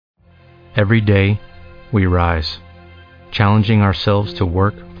Every day, we rise, challenging ourselves to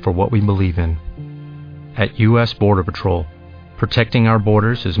work for what we believe in. At U.S. Border Patrol, protecting our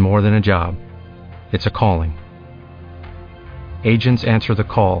borders is more than a job. It's a calling. Agents answer the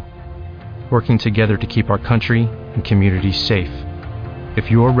call, working together to keep our country and communities safe. If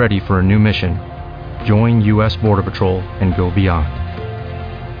you're ready for a new mission, join U.S. Border Patrol and go beyond.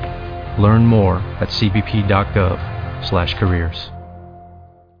 Learn more at cbp.gov/careers.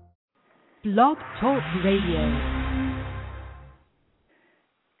 Blog Talk Radio.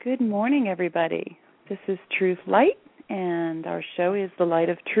 Good morning, everybody. This is Truth Light, and our show is The Light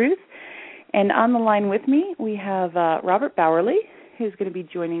of Truth. And on the line with me, we have Robert Bowerly, who's going to be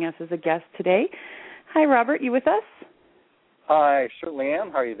joining us as a guest today. Hi, Robert. You with us? I certainly am.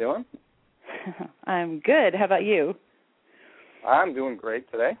 How are you doing? I'm good. How about you? I'm doing great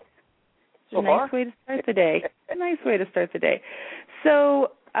today. A nice way to start the day. A nice way to start the day.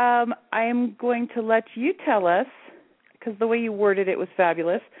 So I am going to let you tell us, because the way you worded it was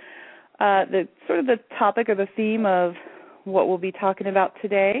fabulous, the sort of the topic or the theme of what we'll be talking about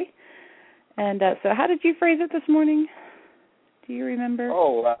today. And so how did you phrase it this morning? Do you remember?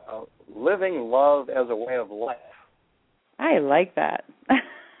 Living love as a way of life. I like that.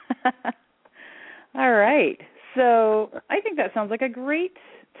 All right. So I think that sounds like a great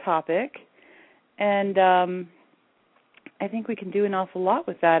topic. And I think we can do an awful lot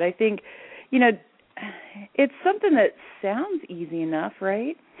with that. I think, it's something that sounds easy enough,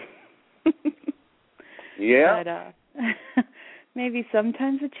 right? Yeah. But maybe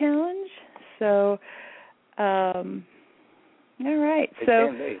sometimes a challenge. So, all right.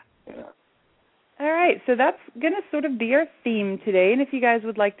 All right. So that's going to sort of be our theme today. And if you guys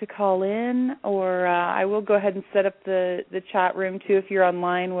would like to call in, or I will go ahead and set up the chat room too. If you're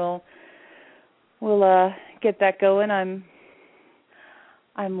online, we'll get that going.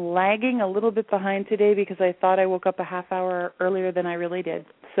 I'm lagging a little bit behind today because I thought I woke up a half hour earlier than I really did.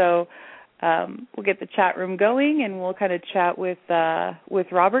 So we'll get the chat room going, and we'll kind of chat with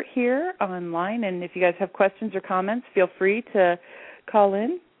Robert here online. And if you guys have questions or comments, feel free to call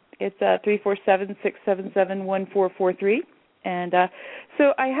in. It's 347-677-1443. And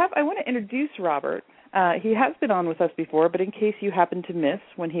so I want to introduce Robert. He has been on with us before, but in case you happened to miss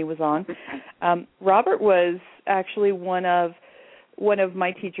when he was on, Robert was actually one of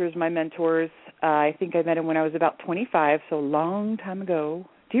my teachers, my mentors. I think I met him when I was about 25, so a long time ago.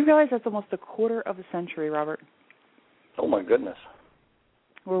 Do you realize that's almost a quarter of a century, Robert? Oh, my goodness.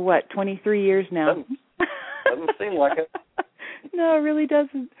 We're, 23 years now? Doesn't seem like it. No, it really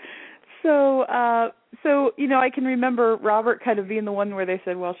doesn't. So, I can remember Robert kind of being the one where they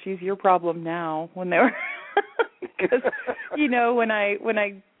said, well, she's your problem now, when they were, because, when I,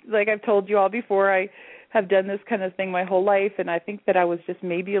 like I've told you all before, I have done this kind of thing my whole life, and I think that I was just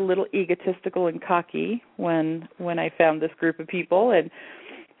maybe a little egotistical and cocky when I found this group of people and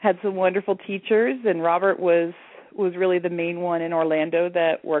had some wonderful teachers, and Robert was really the main one in Orlando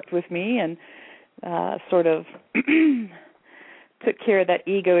that worked with me and sort of took care of that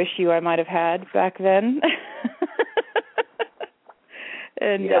ego issue I might have had back then.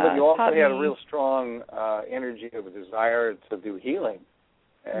 And, but you also had a real strong energy of a desire to do healing.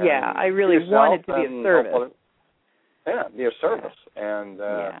 And I really wanted to be of service. Be of service. And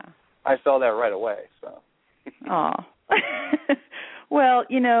I saw that right away. So. Aw. Well,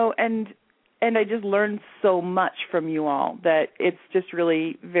 and I just learned so much from you all that it's just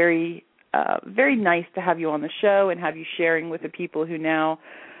really very very nice to have you on the show and have you sharing with the people who now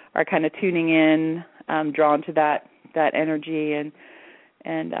are kind of tuning in, drawn to that energy, and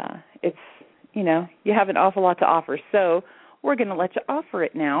it's, you have an awful lot to offer. So we're going to let you offer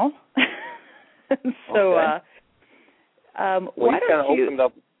it now. So, okay. Why don't you opened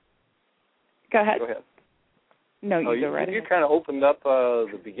up. Go ahead. Go ahead. No, you go right ahead. You kind of opened up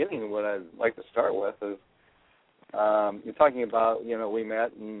the beginning of what I'd like to start with is you're talking about, we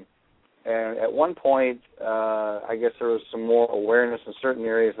met and at one point, I guess there was some more awareness in certain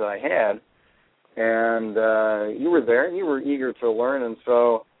areas that I had, and you were there, and you were eager to learn, and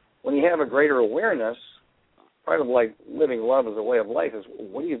so when you have a greater awareness, part of like living love as a way of life is,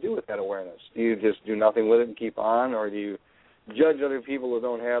 what do you do with that awareness? Do you just do nothing with it and keep on, or do you judge other people who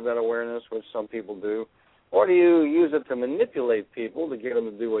don't have that awareness, which some people do, or do you use it to manipulate people to get them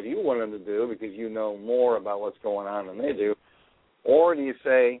to do what you want them to do because you know more about what's going on than they do, or do you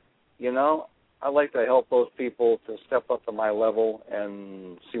say, I'd like to help those people to step up to my level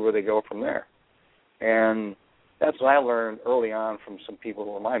and see where they go from there. And that's what I learned early on from some people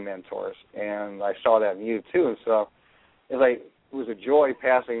who were my mentors, and I saw that in you too. And so it was a joy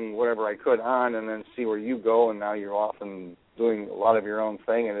passing whatever I could on and then see where you go, and now you're off and doing a lot of your own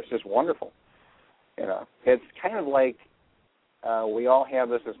thing, and it's just wonderful. It's kind of like we all have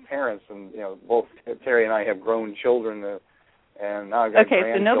this as parents, and both Terry and I have grown children, and now I've got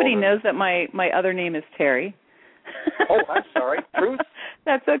grandchildren. So nobody knows that my other name is Terry. Oh, I'm sorry, Bruce.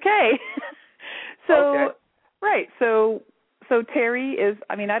 That's okay. Okay. Right. So Terry is.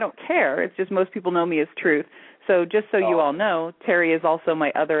 I mean, I don't care. It's just most people know me as Truth. So just so you all know, Terry is also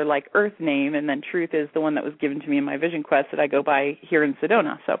my other Earth name, and then Truth is the one that was given to me in my Vision Quest that I go by here in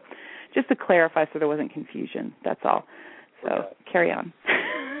Sedona. So just to clarify, so there wasn't confusion. That's all. So carry on.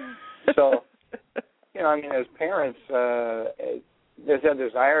 So, as parents, there's a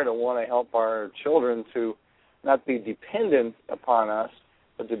desire to want to help our children to not be dependent upon us,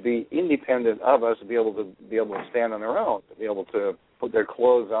 but to be independent of us, to be able to stand on their own, to be able to put their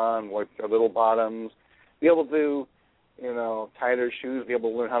clothes on, wipe their little bottoms, be able to, tie their shoes, be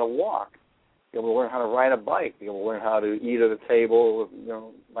able to learn how to walk, be able to learn how to ride a bike, be able to learn how to eat at a table with,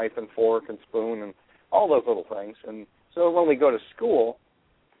 knife and fork and spoon and all those little things. And so when we go to school,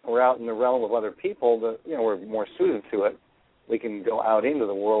 we're out in the realm of other people that, we're more suited to it. We can go out into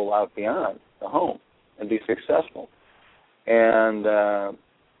the world out beyond the home and be successful. And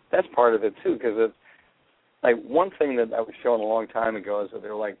that's part of it, too, because it's one thing that I was shown a long time ago is that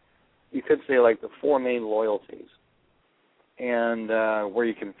they're you could say the four main loyalties, and where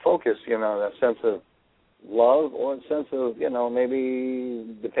you can focus, that sense of love or a sense of,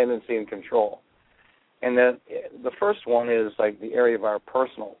 maybe dependency and control. And that the first one is the area of our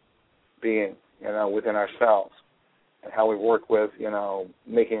personal being, within ourselves, and how we work with,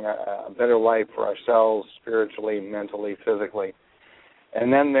 making a better life for ourselves spiritually, mentally, physically.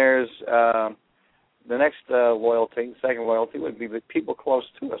 And then there's the next loyalty, second loyalty, would be the people close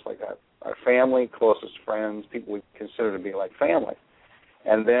to us, our family, closest friends, people we consider to be like family.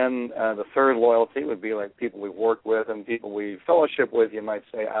 And then the third loyalty would be people we work with and people we fellowship with, you might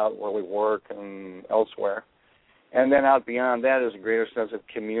say, out where we work and elsewhere. And then out beyond that is a greater sense of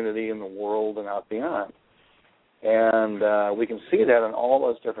community in the world and out beyond. And we can see that on all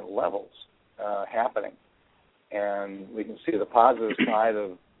those different levels happening. And we can see the positive side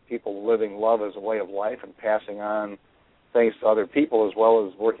of people living love as a way of life and passing on things to other people, as well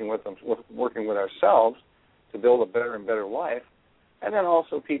as working with ourselves to build a better and better life. And then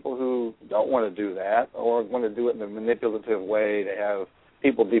also people who don't want to do that or want to do it in a manipulative way to have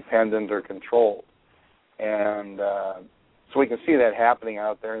people dependent or controlled. And so we can see that happening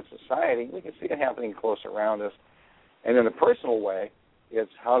out there in society. We can see it happening close around us. And in a personal way,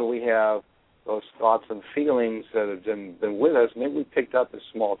 it's how do we have those thoughts and feelings that have been with us. Maybe we picked up as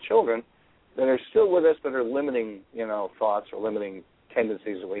small children that are still with us but are limiting, thoughts or limiting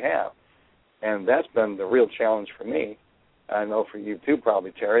tendencies that we have. And that's been the real challenge for me. I know for you too,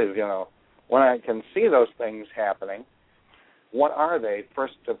 probably, Terry, is, when I can see those things happening, what are they?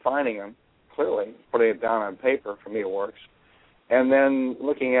 First, defining them clearly, putting it down on paper, for me it works, and then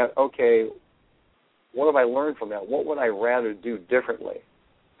looking at, okay, what have I learned from that? What would I rather do differently?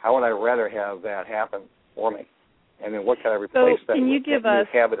 How would I rather have that happen for me? And then what can I replace that with? That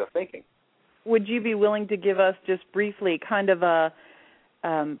new habit of thinking. Would you be willing to give us just briefly kind of a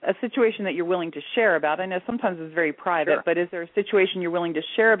situation that you're willing to share about? I know sometimes it's very private, sure. But is there a situation you're willing to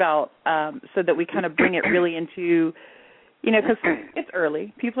share about so that we kind of bring it really into, because it's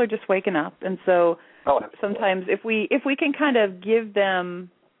early, people are just waking up, and so sometimes if we can kind of give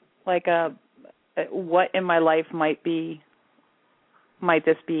them what in my life might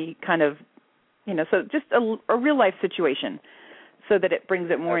this be kind of, so just a real life situation, so that it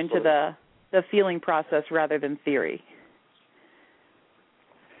brings it more into the feeling process rather than theory.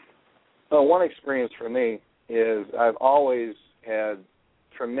 Well, one experience for me is I've always had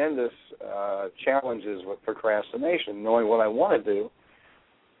tremendous challenges with procrastination, knowing what I want to do,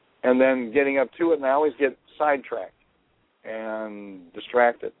 and then getting up to it, and I always get sidetracked and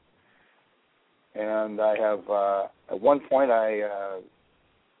distracted. And I have, at one point, I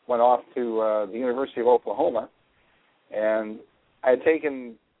went off to the University of Oklahoma, and I had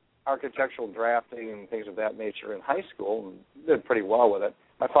taken architectural drafting and things of that nature in high school and did pretty well with it.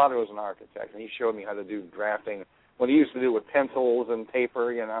 My father was an architect, and he showed me how to do drafting. What he used to do with pencils and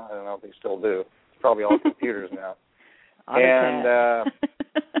paper, I don't know if they still do. It's probably all computers now. AutoCAD. And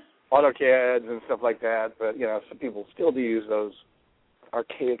AutoCADs and stuff like that, but, some people still do use those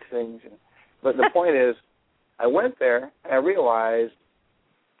archaic things. But the point is, I went there, and I realized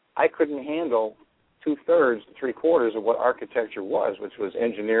I couldn't handle 2/3 to 3/4 of what architecture was, which was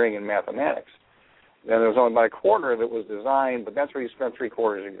engineering and mathematics. Then there was only about 1/4 that was design, but that's where you spent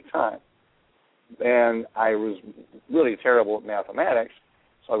 3/4 of your time. And I was really terrible at mathematics,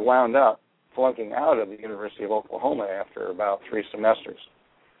 so I wound up flunking out of the University of Oklahoma after about 3 semesters.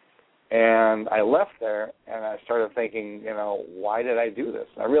 And I left there, and I started thinking, why did I do this?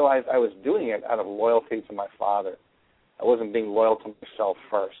 And I realized I was doing it out of loyalty to my father. I wasn't being loyal to myself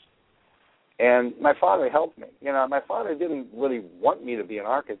first. And my father helped me. My father didn't really want me to be an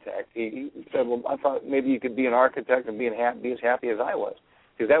architect. He said, well, I thought maybe you could be an architect and be as happy as I was,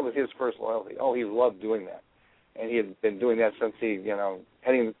 because that was his first loyalty. Oh, he loved doing that. And he had been doing that since he,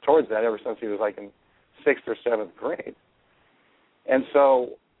 heading towards that ever since he was like in 6th or 7th grade. And so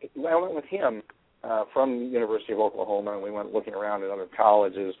I went with him from the University of Oklahoma, and we went looking around at other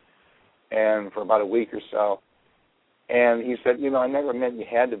colleges and for about a week or so. And he said, I never meant you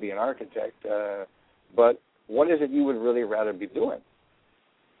had to be an architect, but what is it you would really rather be doing?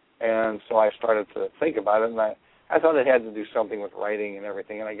 And so I started to think about it, and I thought it had to do something with writing and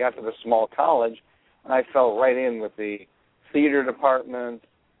everything. And I got to the small college, and I fell right in with the theater department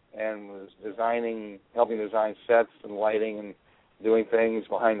and was helping design sets and lighting and doing things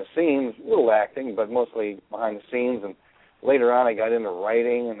behind the scenes, a little acting, but mostly behind the scenes. And later on I got into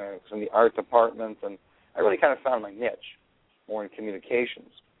writing, and I was in the art department, and I really kind of found my niche, more in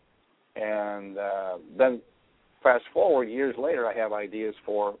communications. And then fast forward years later, I have ideas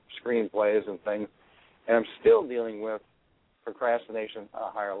for screenplays and things, and I'm still dealing with procrastination on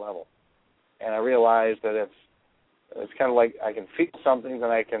a higher level. And I realized that it's kind of like I can feel something, then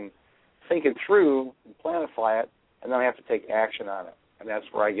I can think it through and planify it, and then I have to take action on it. And that's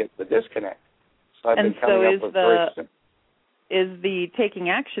where I get the disconnect. So I've been coming up with is the taking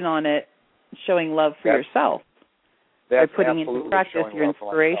action on it showing love for yourself? By putting into practice your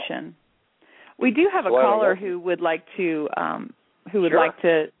inspiration. We do have a caller who would like to like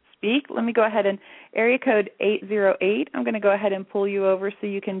to speak. Let me go ahead and area code 808. I'm going to go ahead and pull you over so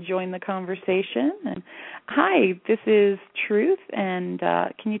you can join the conversation. And hi, this is Truth, and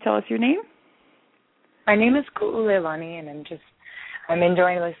can you tell us your name? My name is Ku'ulelani, and I'm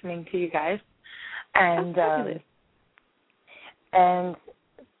enjoying listening to you guys. And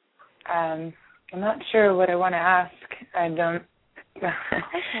I'm not sure what I want to ask. I don't.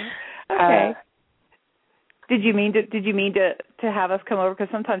 Okay. Did you mean to have us come over? Because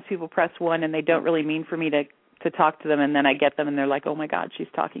sometimes people press 1 and they don't really mean for me to talk to them, and then I get them and they're like, oh my God, she's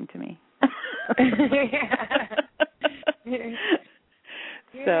talking to me.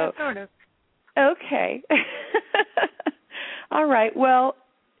 Yeah, sort of. Okay. All right. Well,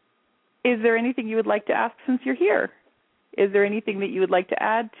 is there anything you would like to ask since you're here? Is there anything that you would like to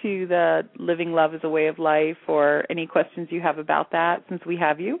add to the living love as a way of life, or any questions you have about that since we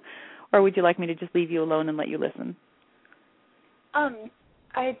have you? Or would you like me to just leave you alone and let you listen? I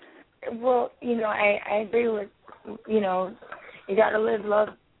agree with, you got to live love.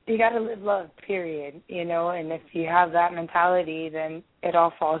 You got to live love, period, and if you have that mentality, then it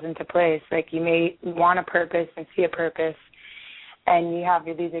all falls into place. Like, you may want a purpose and see a purpose, and you have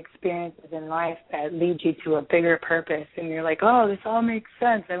these experiences in life that lead you to a bigger purpose, and you're like, oh, this all makes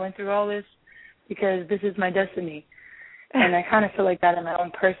sense. I went through all this because this is my destiny. And I kind of feel like that in my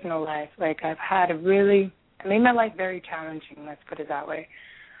own personal life. Like, I made my life very challenging, let's put it that way.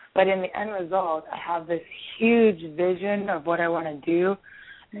 But in the end result, I have this huge vision of what I want to do.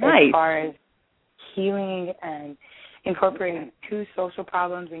 Nice. As far as healing and incorporating 2 social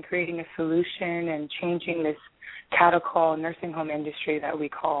problems and creating a solution and changing this cattle call nursing home industry that we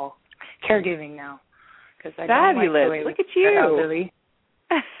call caregiving now. Fabulous. Look at you.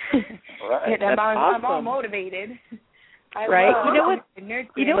 Right. That's awesome. I'm all motivated. Right.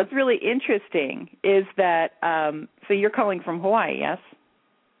 You know what's really interesting is that, so you're calling from Hawaii, yes?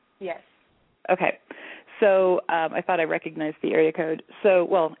 Yes. Okay. So I thought I recognized the area code.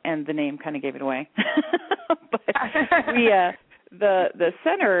 So, and the name kind of gave it away. But the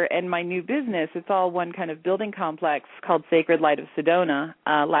center and my new business, it's all one kind of building complex called Sacred Light of Sedona.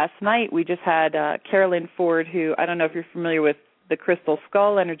 Last night we just had Carolyn Ford, who, I don't know if you're familiar with the crystal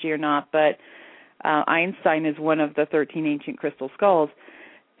skull energy or not, but Einstein is one of the 13 ancient crystal skulls.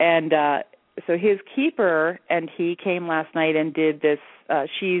 And so his keeper, and he came last night and did this.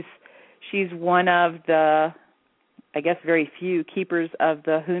 She's one of the, I guess, very few keepers of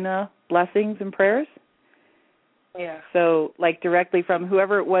the Huna blessings and prayers. Yeah. So, like, directly from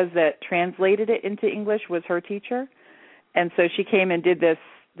whoever it was that translated it into English was her teacher. And so she came and did this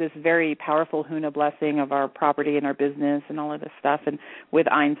very powerful Huna blessing of our property and our business and all of this stuff, and with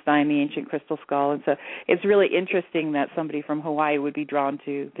Einstein, the ancient crystal skull. And so it's really interesting that somebody from Hawaii would be drawn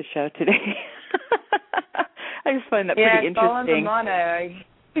to the show today. I just find that pretty interesting.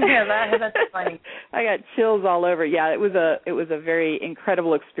 Yeah, that's funny. I got chills all over. Yeah, it was a very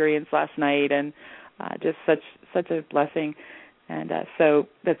incredible experience last night, and just such a blessing. And so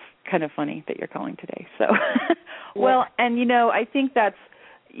that's kind of funny that you're calling today. So, well, and, I think that's,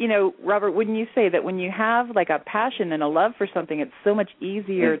 Robert, wouldn't you say that when you have like a passion and a love for something, it's so much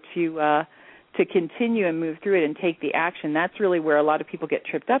easier to continue and move through it and take the action. That's really where a lot of people get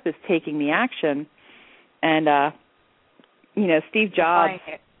tripped up, is taking the action. And, Steve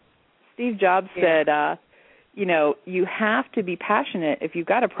Jobs said, you have to be passionate. If you've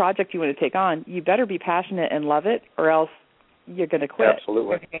got a project you want to take on, you better be passionate and love it, or else you're going to quit.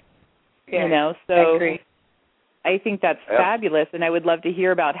 Absolutely. So I agree. I think that's fabulous, and I would love to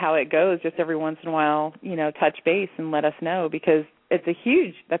hear about how it goes just every once in a while, touch base and let us know, because that's a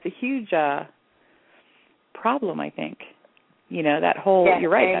huge problem, I think. That whole, you're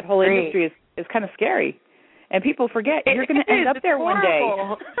right, that whole industry is kind of scary. And people forget you're going to end up there one day.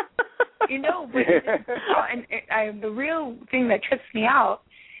 But the real thing that trips me out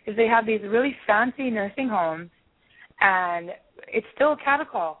is they have these really fancy nursing homes, and it's still a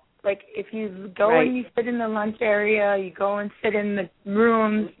cattle. Like, if you go and you sit in the lunch area, you go and sit in the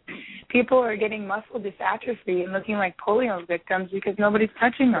rooms, people are getting muscle dystrophy and looking like polio victims because nobody's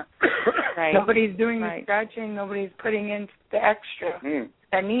touching them. Nobody's doing the stretching. Nobody's putting in the extra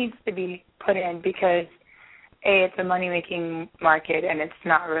that needs to be put in, because it's a money-making market, and it's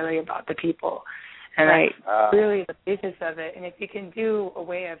not really about the people. And that's really the basis of it. And if you can do a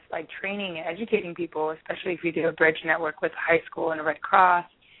way of, like, training and educating people, especially if you do a bridge network with a high school and a Red Cross,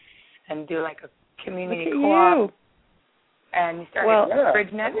 and do, like, a community co-op, and you start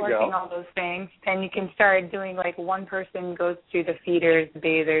bridge networking, all those things, then you can start doing, like, one person goes through the feeders, the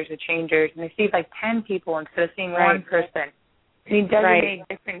bathers, the changers, and they see, like, 10 people instead of seeing one person. And you designate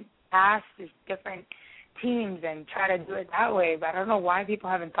different tasks, different teams, and try to do it that way. But I don't know why people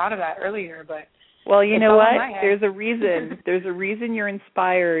haven't thought of that earlier. But well, you know what? There's a reason. There's a reason you're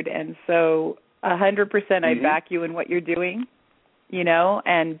inspired, and so 100% I back you in what you're doing.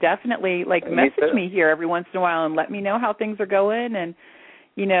 And definitely, like, message me here every once in a while and let me know how things are going. And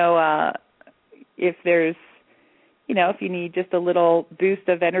if there's, if you need just a little boost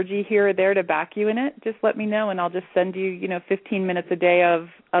of energy here or there to back you in it, just let me know, and I'll just send you, 15 minutes a day of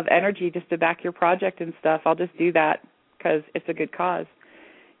energy just to back your project and stuff. I'll just do that because it's a good cause,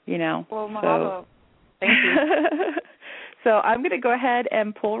 Well, mahalo. Thank you. So I'm going to go ahead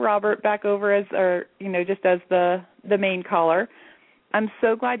and pull Robert back over as just as the main caller. I'm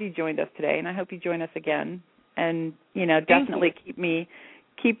so glad you joined us today, and I hope you join us again. And, definitely keep me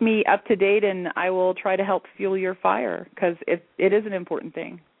up to date, and I will try to help fuel your fire, because it is an important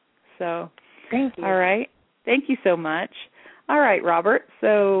thing. So, thank you. All right. Thank you so much. All right, Robert.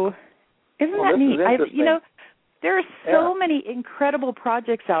 So, isn't that neat? There are so many incredible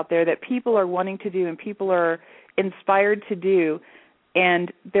projects out there that people are wanting to do and people are inspired to do,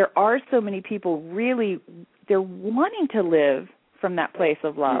 and there are so many people really, they're wanting to live from that place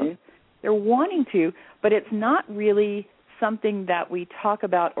of love. They're wanting to, but it's not really something that we talk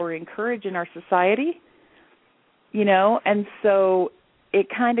about or encourage in our society, and so it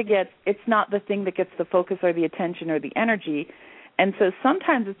kind of it's not the thing that gets the focus or the attention or the energy, and so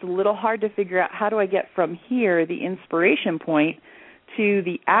sometimes it's a little hard to figure out, how do I get from here, the inspiration point, to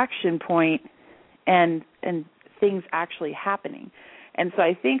the action point and things actually happening. And so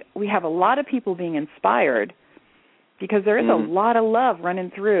I think we have a lot of people being inspired, because there is a lot of love running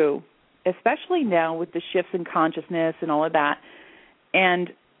through, especially now with the shifts in consciousness and all of that. And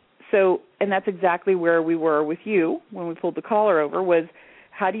that's exactly where we were with you when we pulled the caller over, was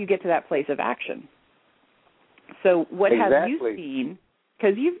how do you get to that place of action? So what have you seen?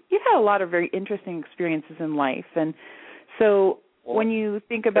 Because you've had a lot of very interesting experiences in life. And so when you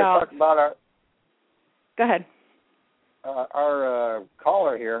think about... Go ahead. Our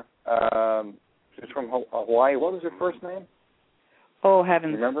caller here... She's from Hawaii. What was her first name? Oh,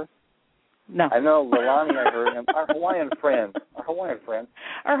 heavens. Remember? No. I know Leilani, I heard him. Our Hawaiian friend.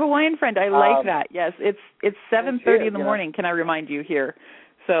 Our Hawaiian friend, I like that. Yes, it's 7:30 in the morning. Can I remind you here?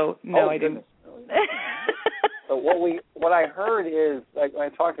 So, no, I didn't. So what I heard is, like,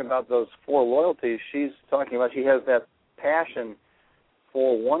 when I talked about those 4 loyalties, she's talking about she has that passion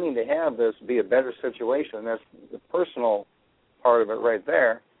for wanting to have this be a better situation. That's the personal part of it right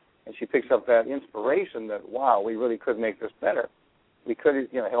there. And she picks up that inspiration that, wow, we really could make this better. We could,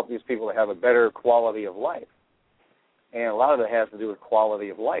 help these people to have a better quality of life. And a lot of it has to do with quality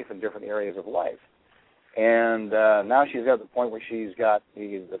of life in different areas of life. And now she's at the point where she's got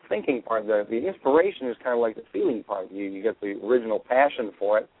the thinking part. The inspiration is kind of like the feeling part. You get the original passion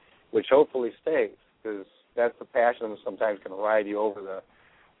for it, which hopefully stays, because that's the passion that sometimes can ride you over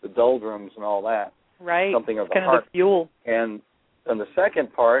the doldrums and all that. Right. Something of it's the kind heart. Of the fuel. And the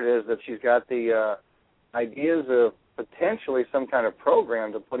second part is that she's got the ideas of potentially some kind of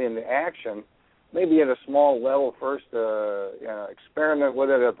program to put into action, maybe at a small level first, experiment with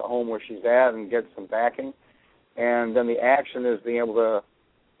it at the home where she's at and get some backing. And then the action is being able to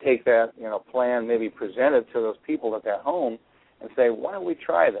take that, plan, maybe present it to those people at that home and say, why don't we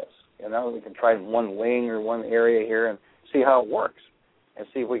try this? We can try one wing or one area here and see how it works and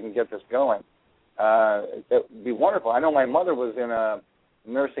see if we can get this going. It would be wonderful. I know my mother was in a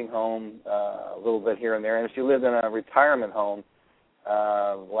nursing home a little bit here and there, and she lived in a retirement home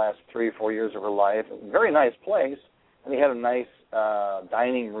the last 3 or 4 years of her life. A very nice place, and they had a nice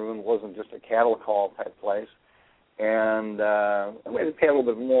dining room. It wasn't just a cattle call type place. And we had to pay a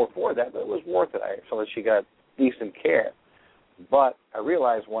little bit more for that, but it was worth it. I felt that she got decent care. But I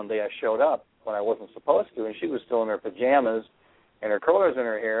realized one day I showed up when I wasn't supposed to, and she was still in her pajamas and her curlers in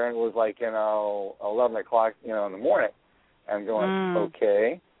her hair, and it was like, 11 o'clock, in the morning. And I'm going,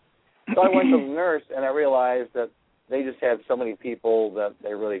 okay. So I went to the nurse, and I realized that they just had so many people that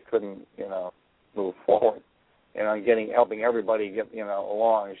they really couldn't, move forward. Helping everybody get,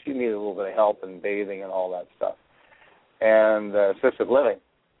 along. She needed a little bit of help in bathing and all that stuff, and assisted living.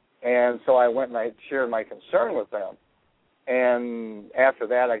 And so I went and I shared my concern with them. And after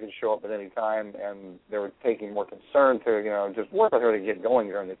that, I could show up at any time, and they were taking more concern to, just work with her to get going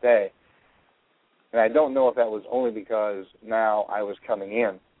during the day. And I don't know if that was only because now I was coming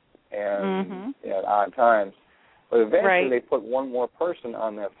in and at odd times. But eventually they put one more person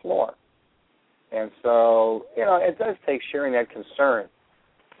on that floor. And so, it does take sharing that concern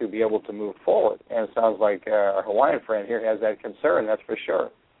to be able to move forward. And it sounds like our Hawaiian friend here has that concern, that's for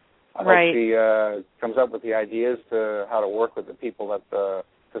sure. I hope she comes up with the ideas to how to work with the people at the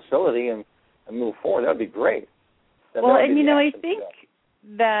facility and move forward. That would be great. I think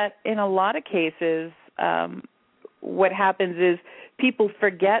that in a lot of cases, what happens is people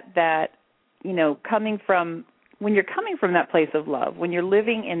forget that, when you're coming from that place of love, when you're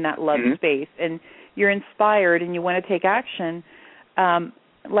living in that love space and you're inspired and you want to take action,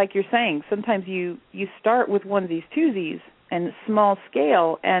 like you're saying, sometimes you start with onesies-twosies and small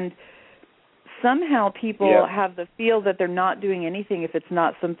scale, and somehow people have the feel that they're not doing anything if it's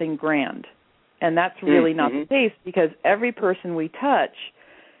not something grand. And that's really not the case, because every person we touch,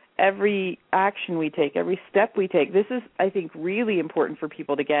 every action we take, every step we take, this is, I think, really important for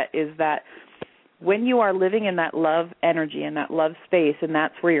people to get, is that when you are living in that love energy and that love space, and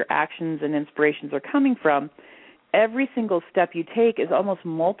that's where your actions and inspirations are coming from, every single step you take is almost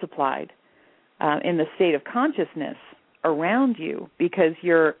multiplied in the state of consciousness around you, because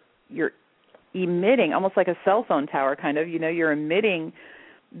you're emitting, almost like a cell phone tower kind of, you're emitting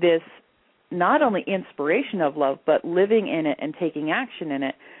this not only inspiration of love, but living in it and taking action in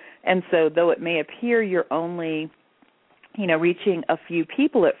it. And so though it may appear you're only, reaching a few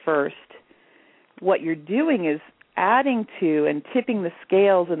people at first, what you're doing is adding to and tipping the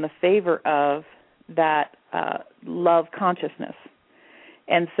scales in the favor of that love consciousness.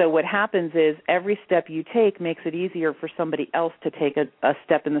 And so what happens is every step you take makes it easier for somebody else to take a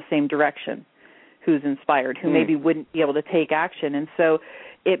step in the same direction, who's inspired, who maybe wouldn't be able to take action. And so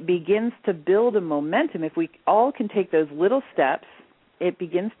it begins to build a momentum. If we all can take those little steps, it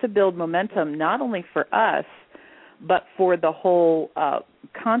begins to build momentum not only for us, but for the whole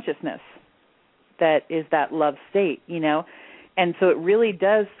consciousness that is that love state, And so it really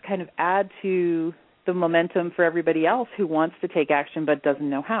does kind of add to the momentum for everybody else who wants to take action but doesn't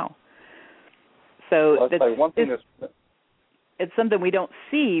know how. So it's something we don't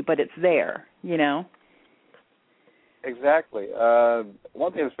see, but it's there, Exactly.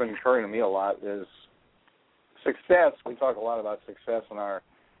 One thing that's been occurring to me a lot is success. We talk a lot about success in our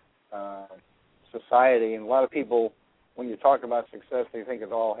society, and a lot of people, when you talk about success, they think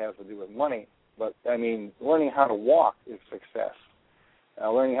it all has to do with money. But, learning how to walk is success.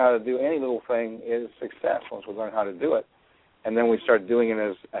 Learning how to do any little thing is success once we learn how to do it. And then we start doing it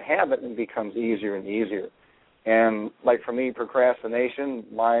as a habit, and it becomes easier and easier. And, like for me, procrastination,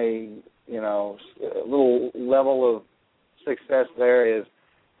 my, little level of success there is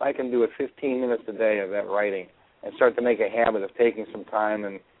I can do it 15 minutes a day of that writing and start to make a habit of taking some time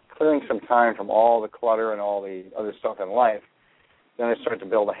and clearing some time from all the clutter and all the other stuff in life. Then I start to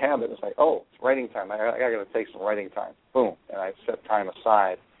build a habit. It's like, oh, it's writing time. I got to take some writing time. Boom. And I set time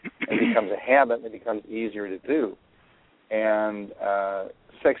aside. It becomes a habit, and it becomes easier to do. And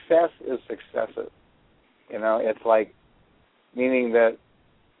success is successive. It's like, meaning that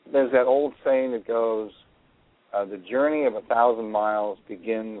there's that old saying that goes, the journey of 1,000 miles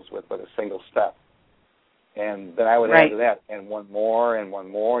begins with but a single step. And then I would add to that, and one more, and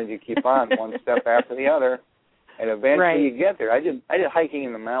you keep on, one step after the other. And eventually you get there. I did hiking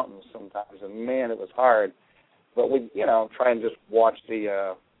in the mountains sometimes, and man, it was hard. but we, try and just watch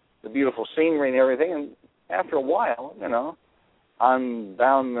the beautiful scenery and everything. And after a while, on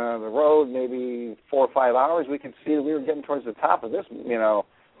down the road, maybe 4 or 5 hours, we could see that we were getting towards the top of this,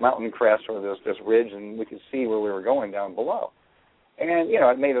 mountain crest or this ridge, and we could see where we were going down below. And,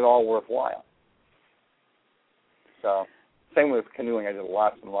 it made it all worthwhile. So, same with canoeing. I did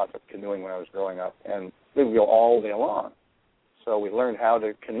lots and lots of canoeing when I was growing up, and we would go all day long. So we learned how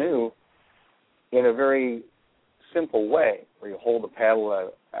to canoe in a very simple way, where you hold the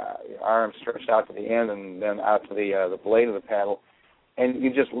paddle, your arm stretched out to the end and then out to the blade of the paddle, and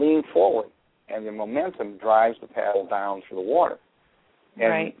you just lean forward, and the momentum drives the paddle down through the water. And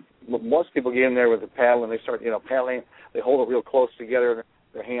right. Most people get in there with the paddle and they start, paddling. They hold it real close together,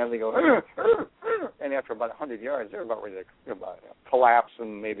 their hands. They go, and after about 100 yards, they're about ready to collapse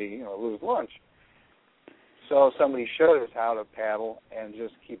and maybe lose lunch. So somebody showed us how to paddle and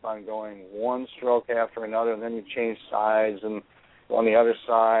just keep on going one stroke after another, and then you change sides and go on the other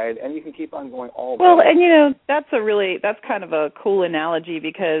side, and you can keep on going all day. Well, and that's kind of a cool analogy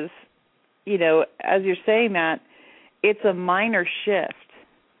because, as you're saying that, it's a minor shift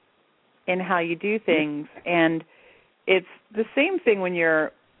in how you do things, and it's the same thing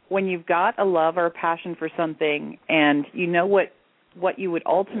when you've got a love or a passion for something, and you know what you would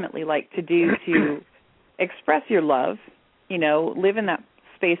ultimately like to do to express your love, live in that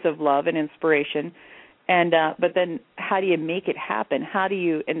space of love and inspiration, and but then how do you make it happen?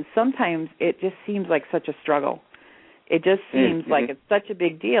 And sometimes it just seems like such a struggle. It just seems like it's such a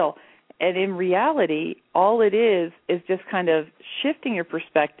big deal. And in reality, all it is just kind of shifting your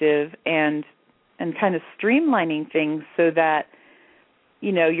perspective and kind of streamlining things so that,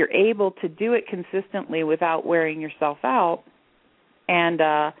 you're able to do it consistently without wearing yourself out. And,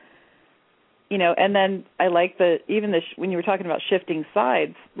 and then I like when you were talking about shifting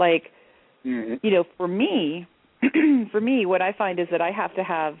sides, like, for me, what I find is that I have to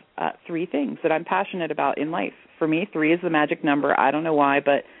have 3 things that I'm passionate about in life. For me, 3 is the magic number. I don't know why,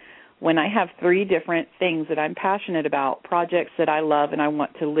 but when I have 3 different things that I'm passionate about, projects that I love and I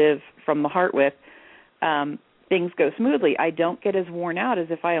want to live from the heart with, things go smoothly. I don't get as worn out as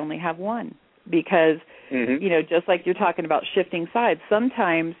if I only have 1 because, just like you're talking about shifting sides,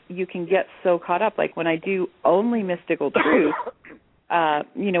 sometimes you can get so caught up. Like when I do only mystical truth,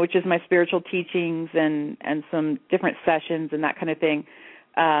 which is my spiritual teachings and some different sessions and that kind of thing,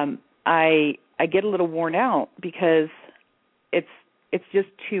 I get a little worn out because it's just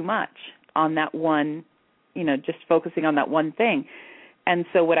too much on that one, just focusing on that one thing. And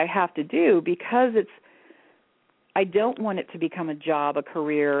so what I have to do, because I don't want it to become a job, a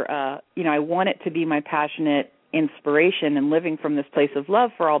career, I want it to be my passionate inspiration and living from this place of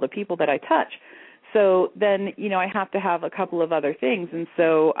love for all the people that I touch. So then, I have to have a couple of other things. And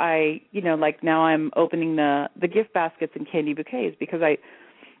so like now I'm opening the gift baskets and candy bouquets because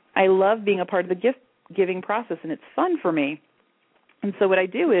I love being a part of the gift giving process and it's fun for me. And so what I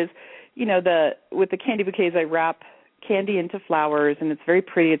do is, with the candy bouquets, I wrap candy into flowers, and it's very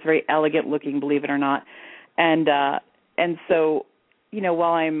pretty. It's very elegant looking, believe it or not. And so,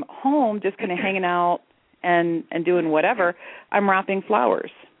 while I'm home, just kind of hanging out and doing whatever, I'm wrapping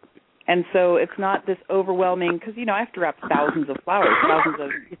flowers. And so it's not this overwhelming, because, I have to wrap thousands of flowers, thousands of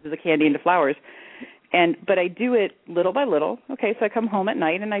pieces of candy into flowers. But I do it little by little. Okay, so I come home at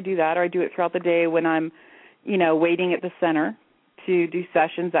night and I do that, or I do it throughout the day when I'm, waiting at the center to do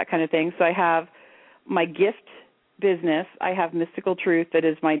sessions, that kind of thing. So I have my gift business. I have Mystical Truth, that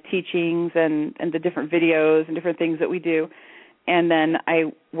is my teachings and the different videos and different things that we do. And then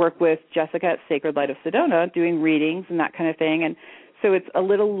I work with Jessica at Sacred Light of Sedona doing readings and that kind of thing. And so it's a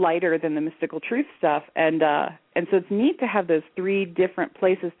little lighter than the Mystical Truth stuff. And so it's neat to have those 3 different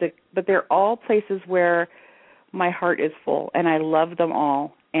places, but they're all places where my heart is full, and I love them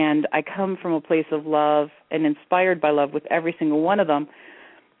all. And I come from a place of love and inspired by love with every single one of them.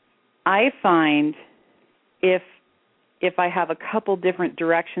 I find if I have a couple different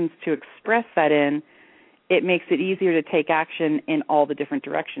directions to express that in, it makes it easier to take action in all the different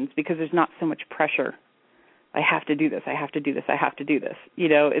directions because there's not so much pressure. I have to do this, I have to do this, I have to do this.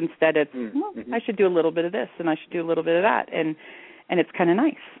 Instead it's, I should do a little bit of this and I should do a little bit of that. And it's kind of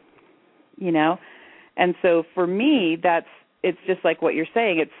nice, And so for me, it's just like what you're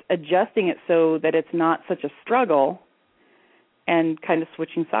saying. It's adjusting it so that it's not such a struggle and kind of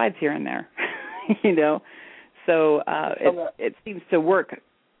switching sides here and there, So it seems to work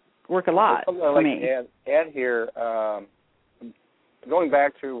a lot for me. Add here, going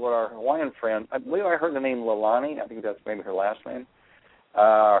back to what our Hawaiian friend, I believe I heard the name Lalani. I think that's maybe her last name.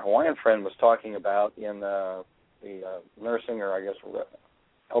 Our Hawaiian friend was talking about in the nursing or I guess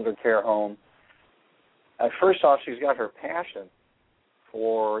elder care home. first off, she's got her passion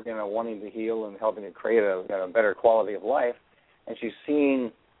for, wanting to heal and helping to create a better quality of life. And she's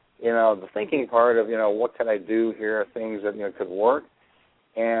seen, the thinking part of, what can I do here, things that, could work.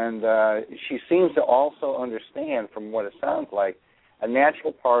 And she seems to also understand, from what it sounds like, a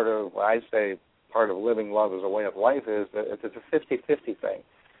natural part of, I'd say, part of living love as a way of life is that it's a 50-50 thing.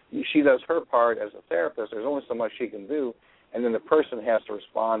 She does her part as a therapist. There's only so much she can do, and then the person has to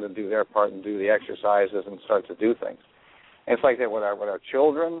respond and do their part and do the exercises and start to do things. And it's like that with our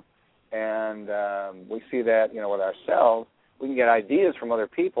children, and we see that, with ourselves. We can get ideas from other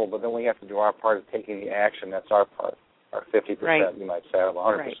people, but then we have to do our part of taking the action. That's our part, our 50%, right. You might say, of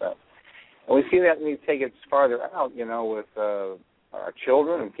 100%. Right. And we see that when we take it farther out, with our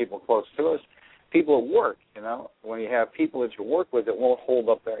children and people close to us, people at work, when you have people that you work with that won't hold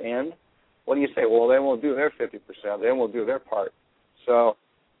up their end, what do you say? Well, they won't do their 50%. They won't do their part. So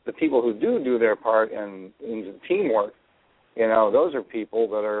the people who do their part and in teamwork, those are people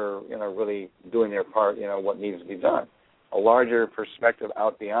that are, really doing their part, what needs to be done. A larger perspective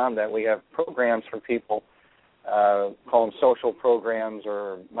out beyond that, we have programs for people, call them social programs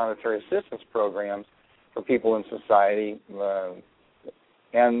or monetary assistance programs for people in society.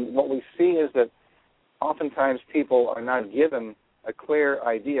 And what we see is that oftentimes people are not given a clear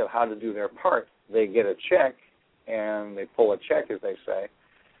idea of how to do their part. They get a check, and they pull a check, as they say,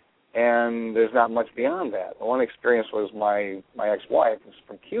 and there's not much beyond that. One experience was my ex-wife, who's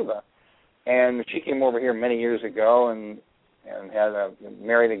from Cuba, and she came over here many years ago and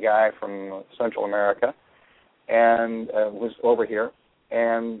married a guy from Central America, and was over here,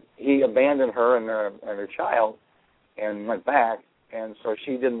 and he abandoned her and her child and went back, and so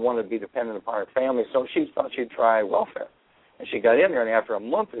she didn't want to be dependent upon her family, so she thought she'd try welfare. And she got in there, and after a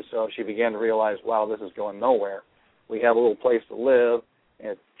month or so, she began to realize, wow, this is going nowhere. We have a little place to live,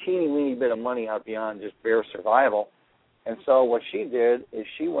 and a teeny-weeny bit of money out beyond just bare survival. And so what she did is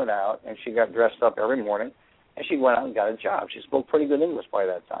she went out, and she got dressed up every morning, and she went out and got a job. She spoke pretty good English by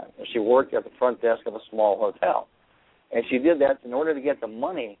that time. And she worked at the front desk of a small hotel. And she did that in order to get the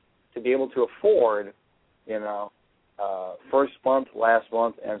money to be able to afford, first month, last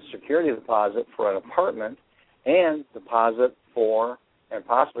month, and security deposit for an apartment, and deposit for, and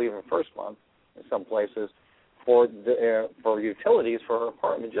possibly even first month in some places, for utilities for her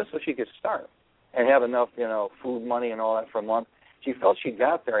apartment, just so she could start and have enough, food money and all that for a month. She felt she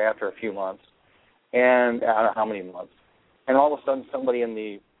got there after a few months, and I don't know how many months. And all of a sudden somebody in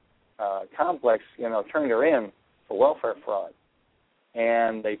the complex, turned her in for welfare fraud.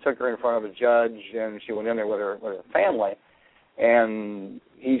 And they took her in front of a judge, and she went in there with her family. And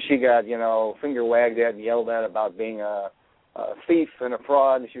she got, finger wagged at and yelled at about being a thief and a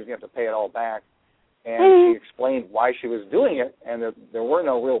fraud, and she was going to have to pay it all back. And she explained why she was doing it, and that there were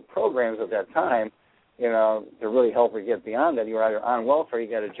no real programs at that time, to really help her get beyond that. You were either on welfare, you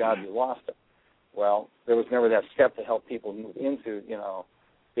got a job, you lost it. Well, there was never that step to help people move into,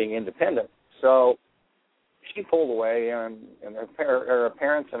 being independent. So she pulled away, and her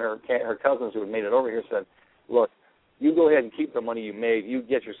parents and her cousins who had made it over here said, look, you go ahead and keep the money you made. You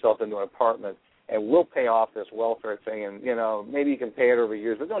get yourself into an apartment, and we'll pay off this welfare thing, and, maybe you can pay it over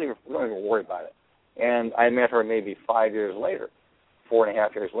years, but don't even worry about it. And I met her maybe 5 years later,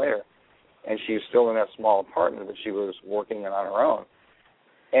 4.5 years later, and she was still in that small apartment, but she was working on her own.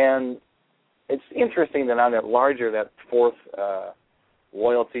 And it's interesting that on that fourth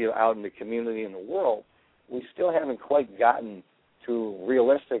loyalty out in the community and the world, we still haven't quite gotten to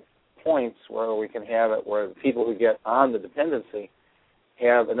realistic points where we can have it where the people who get on the dependency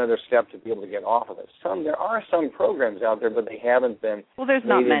have another step to be able to get off of it. There are some programs out there, but they haven't been. Well, there's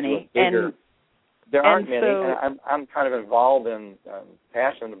not many, and there aren't many. And I'm kind of involved and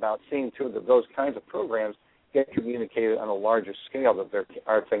passionate about seeing too that those kinds of programs get communicated on a larger scale. That there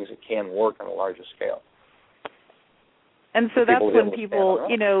are things that can work on a larger scale. And so that's when people,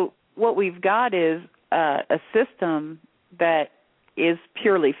 what we've got is a system that is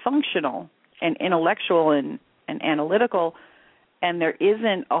purely functional and intellectual and analytical, and there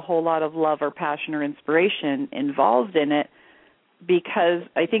isn't a whole lot of love or passion or inspiration involved in it, because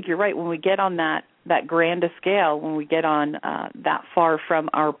I think you're right. When we get on that grand scale, when we get on that far from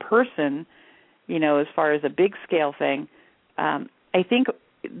our person, as far as a big scale thing, I think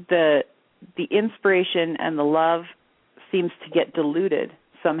the inspiration and the love seems to get diluted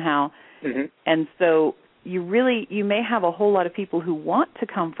somehow. Mm-hmm. And so you may have a whole lot of people who want to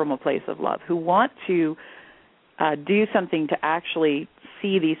come from a place of love, who want to do something to actually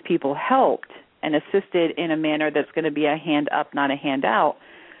see these people helped and assisted in a manner that's going to be a hand up, not a hand out.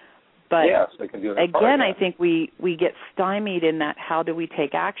 But yes, they can do that again, I think we get stymied in that how do we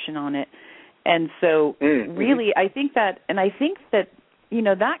take action on it. And so really, I think that,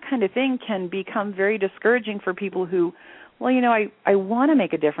 that kind of thing can become very discouraging for people who, well, I want to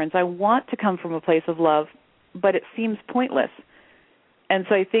make a difference. I want to come from a place of love, but it seems pointless. And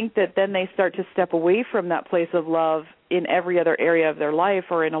so I think that then they start to step away from that place of love in every other area of their life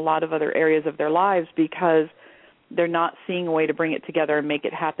or in a lot of other areas of their lives because they're not seeing a way to bring it together and make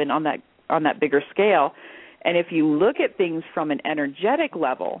it happen on that bigger scale. And if you look at things from an energetic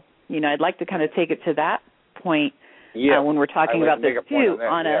level, I'd like to kind of take it to that point when we're talking about this too.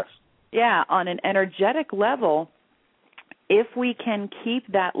 On an energetic level, if we can keep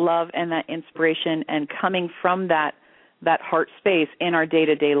that love and that inspiration and coming from that heart space in our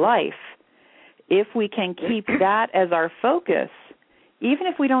day-to-day life, if we can keep that as our focus, even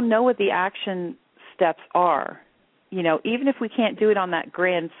if we don't know what the action steps are, even if we can't do it on that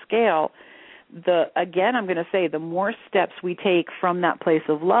grand scale, I'm going to say the more steps we take from that place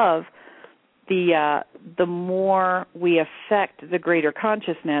of love, the more we affect the greater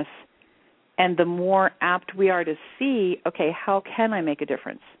consciousness and the more apt we are to see, okay, how can I make a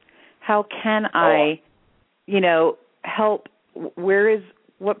difference? How can I, help?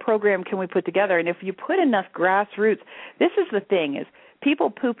 What program can we put together? And if you put enough grassroots, this is the thing, is people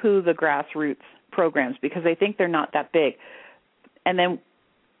poo-poo the grassroots programs because they think they're not that big. And then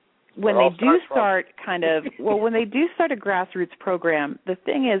when they do start when they do start a grassroots program, the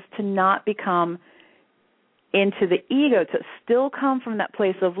thing is to not become into the ego, to still come from that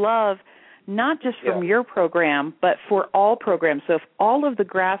place of love, not just from your program, but for all programs. So if all of the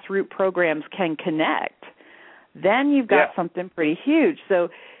grassroots programs can connect, then you've got something pretty huge. So,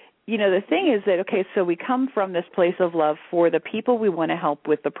 the thing is that, okay, so we come from this place of love for the people we want to help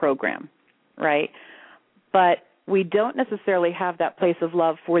with the program, right? But we don't necessarily have that place of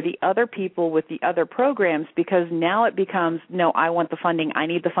love for the other people with the other programs because now it becomes, no, I want the funding, I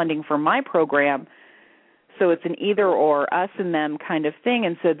need the funding for my program. So it's an either or, us and them kind of thing.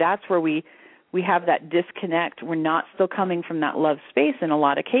 And so that's where we have that disconnect. We're not still coming from that love space in a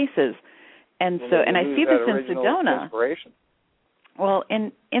lot of cases. And so, and I see this in Sedona. Well,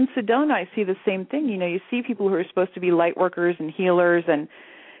 in Sedona, I see the same thing. You see people who are supposed to be light workers and healers and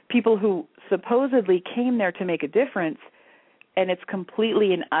people who supposedly came there to make a difference, and it's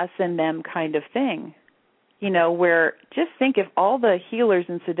completely an us and them kind of thing. Where just think if all the healers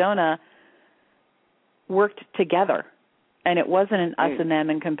in Sedona worked together and it wasn't an us and them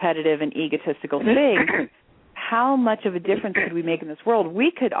and competitive and egotistical thing, how much of a difference could we make in this world?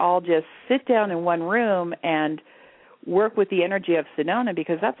 We could all just sit down in one room and work with the energy of Sedona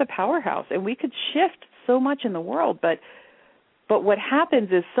because that's a powerhouse, and we could shift so much in the world. But what happens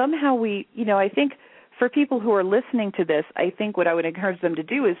is somehow we, I think for people who are listening to this, I think what I would encourage them to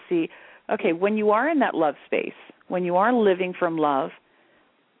do is see, okay, when you are in that love space, when you are living from love,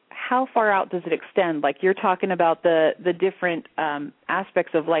 how far out does it extend? Like you're talking about the different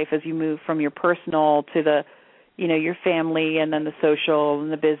aspects of life as you move from your personal to the, your family and then the social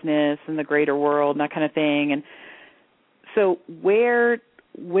and the business and the greater world and that kind of thing. And so where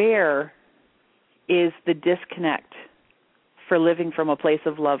is the disconnect for living from a place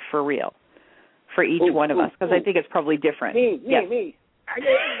of love for real for each one of us? Because I think it's probably different. Me.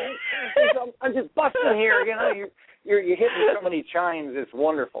 I'm just busting here. You're hitting so many chimes. It's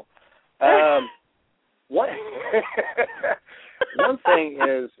wonderful. One thing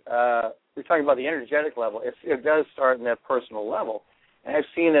is we're talking about the energetic level. It does start in that personal level. And I've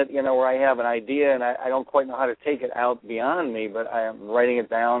seen it, where I have an idea and I don't quite know how to take it out beyond me, but I am writing it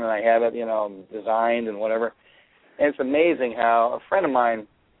down and I have it, designed and whatever. And it's amazing how a friend of mine,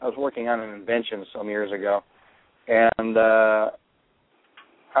 I was working on an invention some years ago, and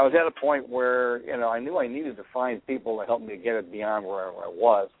I was at a point where, I knew I needed to find people to help me get it beyond where I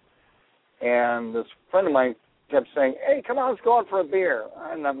was. And this friend of mine kept saying, hey, come on, let's go out for a beer.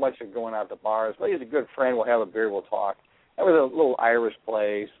 I'm not much of going out to bars, but he's a good friend. We'll have a beer, we'll talk. That was a little Irish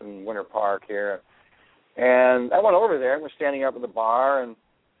place in Winter Park here. And I went over there, and we're standing up at the bar, and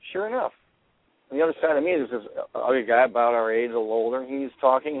sure enough, on the other side of me, there's this other guy about our age, a little older. He's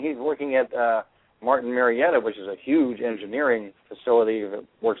talking. He's working at Martin Marietta, which is a huge engineering facility that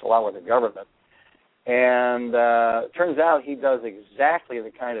works a lot with the government. And it turns out he does exactly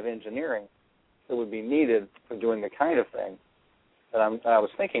the kind of engineering that would be needed for doing the kind of thing that I was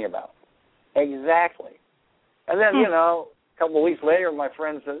thinking about. Exactly. And then, a couple of weeks later, my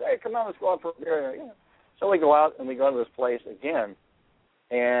friend says, hey, come on, let's go out for a beer. So we go out, and we go to this place again.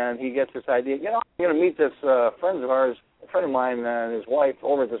 And he gets this idea, I'm going to meet this friend of mine and his wife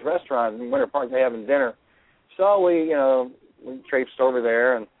over at this restaurant in Winter Park. They're having dinner. So we traipsed over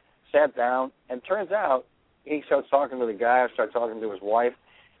there and sat down. And turns out he starts talking to the guy. I start talking to his wife.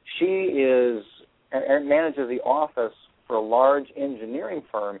 She is and manages the office for a large engineering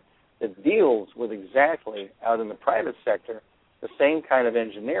firm that deals with exactly, out in the private sector, the same kind of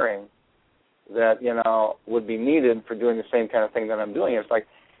engineering that, would be needed for doing the same kind of thing that I'm doing. It's like,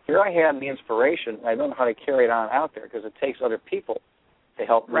 here I have the inspiration, and I don't know how to carry it on out there because it takes other people to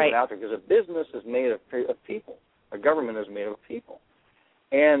help move it out there, because a business is made of people. A government is made of people.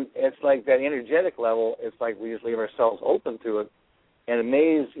 And it's like that energetic level, it's like we just leave ourselves open to it. And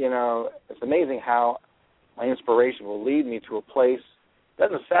it's amazing how my inspiration will lead me to a place.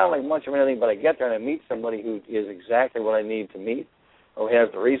 Doesn't sound like much of anything, but I get there and I meet somebody who is exactly what I need to meet, or who has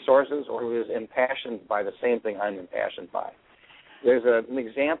the resources, or who is impassioned by the same thing I'm impassioned by. There's an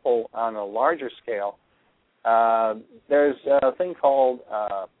example on a larger scale. There's a thing called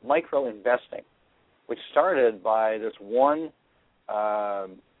micro-investing, which started by this one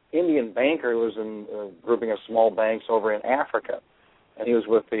Indian banker who was in a grouping of small banks over in Africa. And he was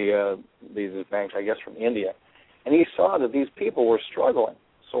with these banks, I guess, from India. And he saw that these people were struggling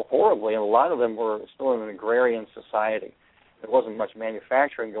so horribly, and a lot of them were still in an agrarian society. There wasn't much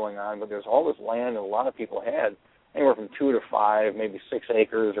manufacturing going on, but there's all this land that a lot of people had, anywhere from 2 to 5, maybe 6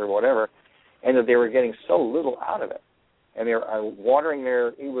 acres or whatever, and that they were getting so little out of it. And they were watering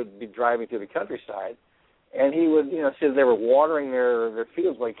he would be driving through the countryside, and he would, see that they were watering their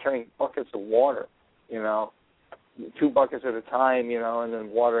fields by carrying buckets of water, 2 buckets at a time, and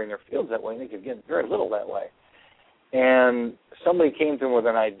then watering their fields that way, and they could get very little that way. And somebody came to him with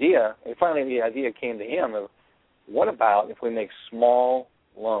an idea, and finally the idea came to him of, what about if we make small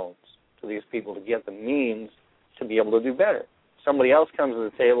loans to these people to get the means to be able to do better? Somebody else comes to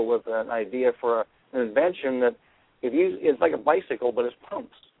the table with an idea for an invention that it's like a bicycle, but it's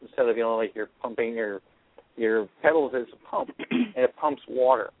pumps. Instead of, like you're pumping your pedals, it's a pump, and it pumps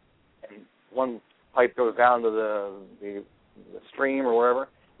water. And one pipe goes down to the stream or wherever.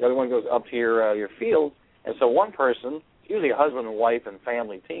 The other one goes up to your field. And so one person, usually a husband and wife and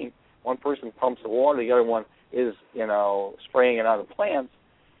family team, one person pumps the water, the other one is, spraying it on the plants.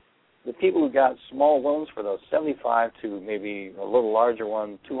 The people who got small loans for those, $75 to maybe a little larger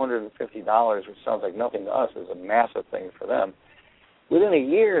one, $250, which sounds like nothing to us, is a massive thing for them. Within a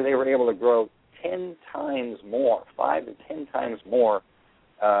year, they were able to grow 10 times more, 5 to 10 times more,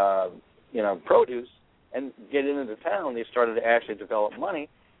 produce, and get into town. They started to actually develop money,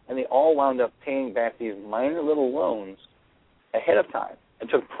 and they all wound up paying back these minor little loans ahead of time and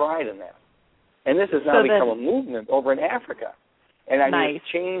took pride in that. And this has now become a movement over in Africa. And it's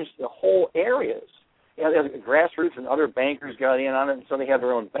changed the whole areas. There's grassroots and other bankers got in on it, and so they have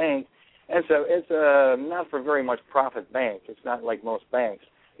their own bank. And so it's not for very much profit bank. It's not like most banks.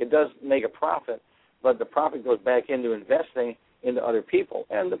 It does make a profit, but the profit goes back into investing into other people.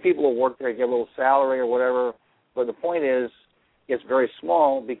 And the people who work there get a little salary or whatever. But the point is, it's very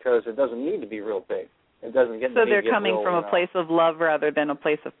small because it doesn't need to be real big. It doesn't get. So they're coming from a place of love rather than a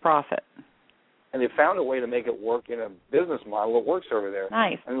place of profit. And they found a way to make it work in a business model that works over there.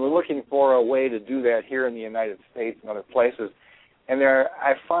 Nice. And we're looking for a way to do that here in the United States and other places. And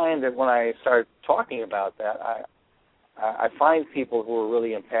I find that when I start talking about that, I find people who are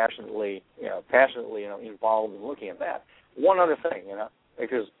really passionately involved in looking at that. One other thing,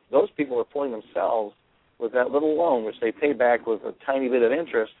 because those people are pulling themselves with that little loan, which they pay back with a tiny bit of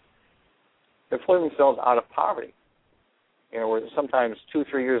interest. They're pulling themselves out of poverty. Where sometimes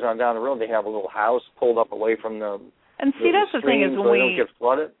 2-3 years on down the road, they have a little house pulled up away from the. And see, that's the thing is when they don't get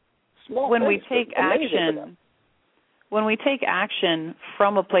flooded. When we take action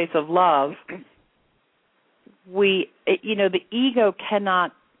from a place of love, the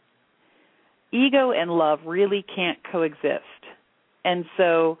ego and love really can't coexist. And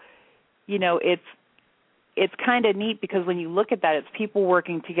so, it's kind of neat because when you look at that, it's people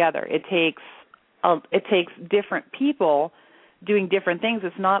working together. It takes different people doing different things.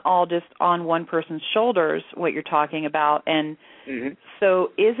 It's not all just on one person's shoulders, what you're talking about. And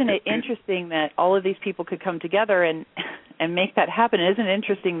so isn't it interesting that all of these people could come together and make that happen? Isn't it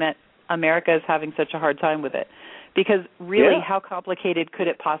interesting that America is having such a hard time with it? Because really, how complicated could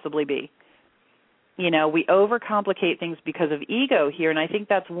it possibly be? We overcomplicate things because of ego here, and I think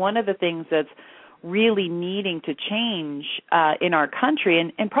that's one of the things that's really needing to change in our country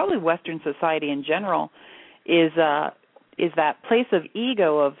and probably Western society in general is that place of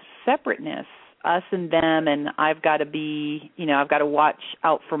ego, of separateness, us and them, and I've got to watch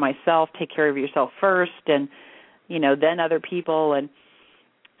out for myself, take care of yourself first, and then other people, and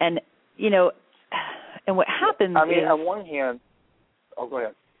what happens is, on one hand, go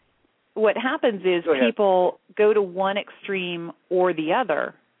ahead. What happens is people go to one extreme or the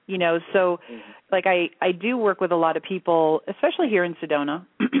other. So like I do work with a lot of people, especially here in Sedona,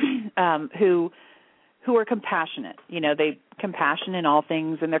 who are compassionate. They compassion in all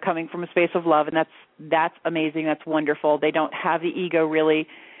things, and they're coming from a space of love, and that's amazing. That's wonderful. They don't have the ego really,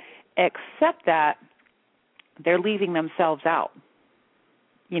 except that they're leaving themselves out.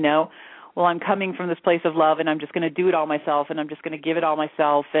 Well, I'm coming from this place of love, and I'm just going to do it all myself, and I'm just going to give it all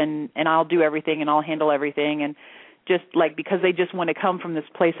myself, and I'll do everything, and I'll handle everything, and just like because they just want to come from this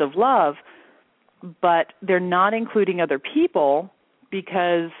place of love, but they're not including other people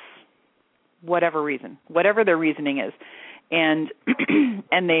because whatever their reasoning is, and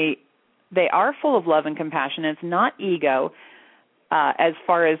and they are full of love and compassion. It's not ego as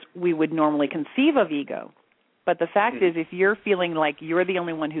far as we would normally conceive of ego. But the fact is, if you're feeling like you're the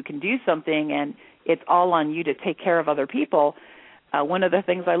only one who can do something and it's all on you to take care of other people, one of the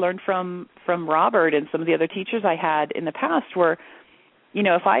things I learned from Robert and some of the other teachers I had in the past were,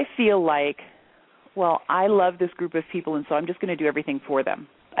 if I feel like, well, I love this group of people and so I'm just going to do everything for them.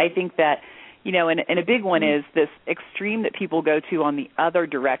 I think that, and a big one is this extreme that people go to on the other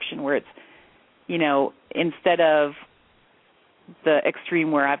direction where it's, instead of the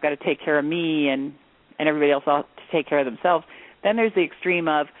extreme where I've got to take care of me and everybody else ought to take care of themselves, then there's the extreme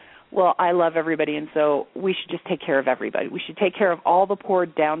of, well, I love everybody, and so we should just take care of everybody. We should take care of all the poor,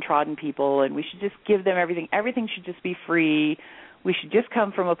 downtrodden people, and we should just give them everything. Everything should just be free. We should just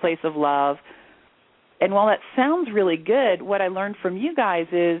come from a place of love. And while that sounds really good, what I learned from you guys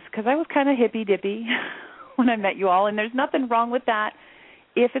is, because I was kind of hippy-dippy when I met you all, and there's nothing wrong with that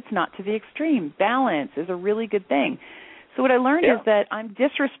if it's not to the extreme. Balance is a really good thing. So what I learned is that I'm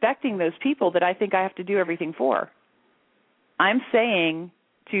disrespecting those people that I think I have to do everything for. I'm saying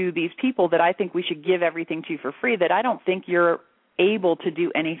to these people that I think we should give everything to for free that I don't think you're able to do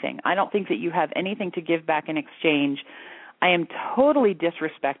anything. I don't think that you have anything to give back in exchange. I am totally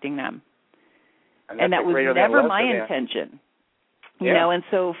disrespecting them. And that was never my intention. And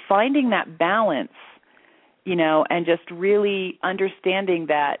so finding that balance, and just really understanding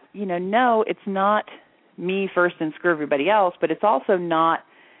that, no, it's not me first and screw everybody else, but it's also not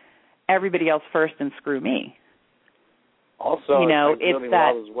everybody else first and screw me. Also, it's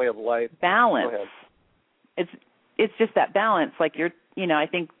that way of life. Balance. It's just that balance. Like I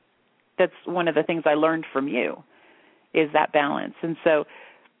think that's one of the things I learned from you is that balance. And so,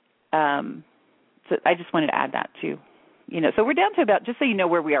 so I just wanted to add that too. So we're down to about, just so you know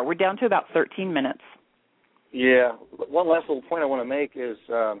where we are, we're down to about 13 minutes. Yeah. One last little point I want to make is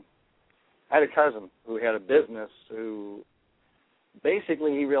I had a cousin who had a business who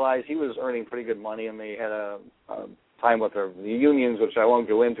basically he realized he was earning pretty good money, and they had a time with the unions, which I won't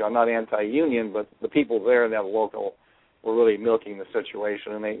go into. I'm not anti-union, but the people there in that local were really milking the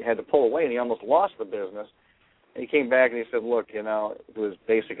situation, and they had to pull away, and he almost lost the business. And he came back and he said, look, to his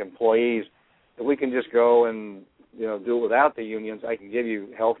basic employees, if we can just go and, do it without the unions, I can give you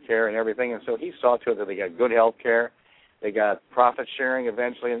health care and everything. And so he saw to it that they got good health care. They got profit sharing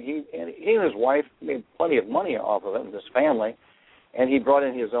eventually, and he and his wife made plenty of money off of it and his family. And he brought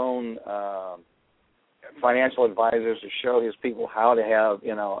in his own financial advisors to show his people how to have,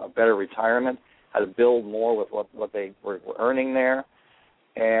 a better retirement, how to build more with what they were earning there,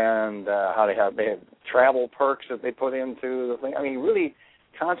 and they had travel perks that they put into the thing. I mean, he really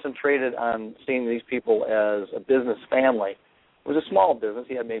concentrated on seeing these people as a business family. It was a small business.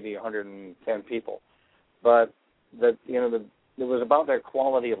 He had maybe 110 people. But that it was about their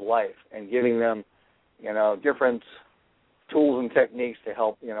quality of life and giving them, different tools and techniques to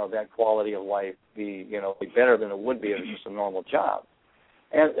help, that quality of life be better than it would be if it was just a normal job.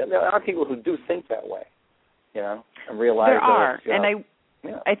 And there are people who do think that way, and realize there are. That, and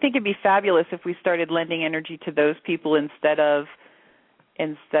I think it'd be fabulous if we started lending energy to those people instead of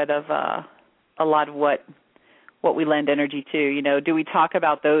a lot of what we lend energy to. Do we talk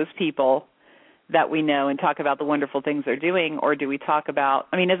about those people that we know and talk about the wonderful things they're doing, or do we talk about,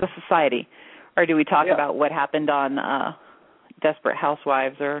 as a society, or do we talk about what happened on Desperate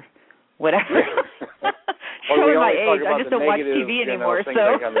Housewives or whatever? Showing my age. I just don't watch TV anymore. Things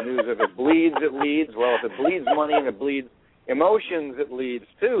like on the news, if it bleeds, it leads. Well, if it bleeds money and it bleeds emotions, it leads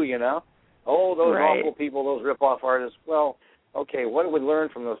too, Oh, those awful people, those rip-off artists. Well, okay, what do we learn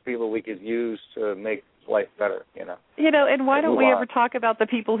from those people we could use to make life better, and why don't we ever talk about the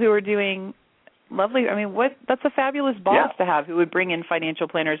people who are doing lovely, that's a fabulous boss to have who would bring in financial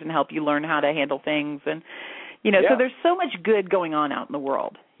planners and help you learn how to handle things. And, so there's so much good going on out in the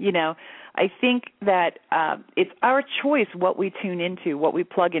world. I think that it's our choice what we tune into, what we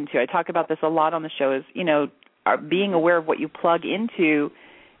plug into. I talk about this a lot on the show is, being aware of what you plug into,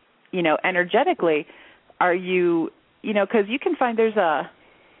 energetically. Are you, because you can find there's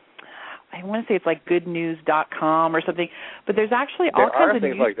I want to say it's like goodnews.com or something, but there's actually all kinds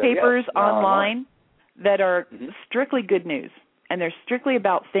of newspapers online that are strictly good news, and they're strictly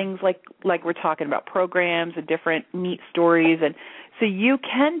about things like we're talking about, programs and different neat stories, and so you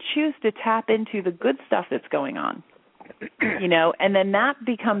can choose to tap into the good stuff that's going on, and then that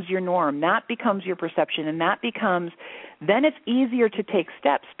becomes your norm, that becomes your perception, and then it's easier to take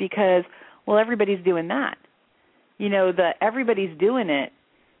steps because, well, everybody's doing that. The everybody's doing it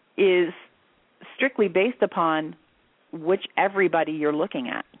is strictly based upon which everybody you're looking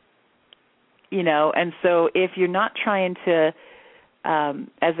at, and so if you're not trying to,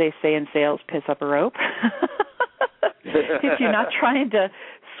 as they say in sales, piss up a rope, if you're not trying to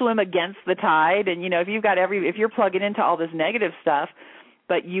swim against the tide, and, if you're plugging into all this negative stuff,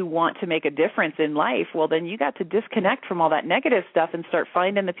 but you want to make a difference in life, well, then you got to disconnect from all that negative stuff and start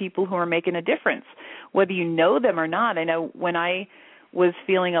finding the people who are making a difference, whether you know them or not. I know when I was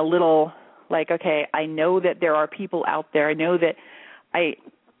feeling a little like, okay, I know that there are people out there. I know that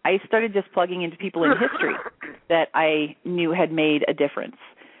I started just plugging into people in history that I knew had made a difference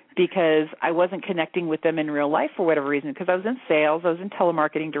because I wasn't connecting with them in real life for whatever reason, because I was in sales, I was in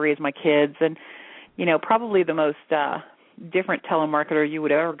telemarketing to raise my kids, and, probably the most different telemarketer you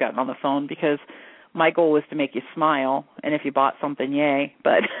would ever gotten on the phone, because my goal was to make you smile, and if you bought something, yay,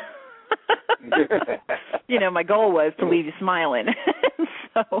 but my goal was to leave you smiling.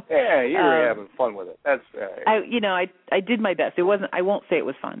 So yeah, you were having fun with it. That's I did my best. It wasn't, I won't say it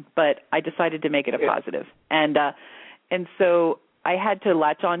was fun, but I decided to make it a positive. And so I had to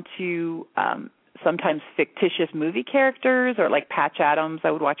latch on to sometimes fictitious movie characters, or like Patch Adams.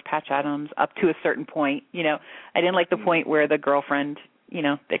 I would watch Patch Adams up to a certain point. I didn't like the point where the girlfriend,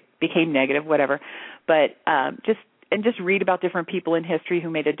 they became negative, whatever. But just read about different people in history who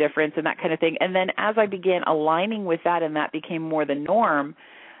made a difference and that kind of thing. And then as I began aligning with that and that became more the norm,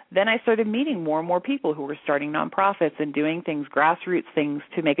 then I started meeting more and more people who were starting nonprofits and doing things, grassroots things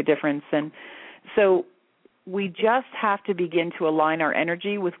to make a difference. And so we just have to begin to align our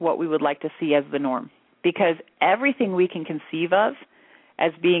energy with what we would like to see as the norm, because everything we can conceive of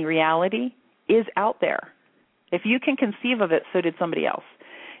as being reality is out there. If you can conceive of it, so did somebody else.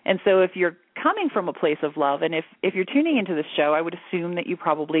 And so if you're coming from a place of love, and if you're tuning into this show, I would assume that you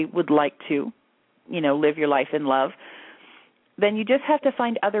probably would like to, live your life in love, then you just have to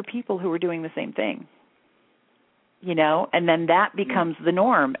find other people who are doing the same thing, and then that becomes the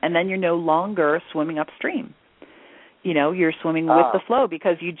norm, and then you're no longer swimming upstream. You're swimming with the flow,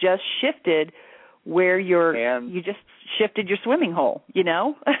 because you just shifted where you just shifted your swimming hole,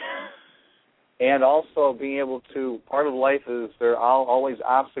 And also being able to, part of life is there are always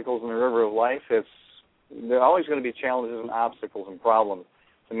obstacles in the river of life. There are always going to be challenges and obstacles and problems.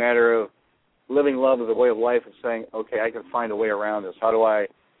 It's a matter of living love as a way of life and saying, okay, I can find a way around this. How do I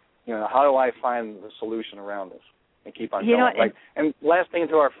find the solution around this and keep on going? And last thing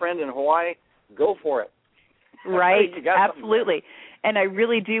to our friend in Hawaii, go for it. Right, absolutely. And I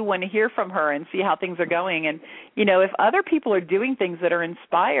really do want to hear from her and see how things are going. And, if other people are doing things that are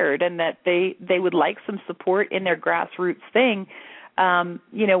inspired and that they would like some support in their grassroots thing,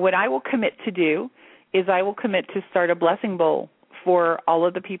 what I will commit to do is I will commit to start a blessing bowl for all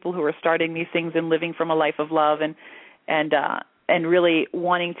of the people who are starting these things and living from a life of love and really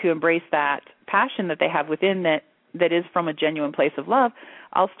wanting to embrace that passion that they have within that is from a genuine place of love.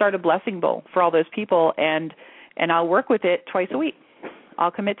 I'll start a blessing bowl for all those people, and I'll work with it twice a week. I'll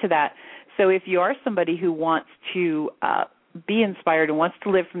commit to that. So if you are somebody who wants to be inspired and wants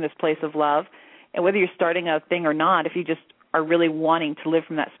to live from this place of love, and whether you're starting a thing or not, if you just are really wanting to live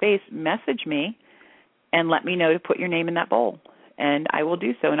from that space, message me and let me know to put your name in that bowl, and I will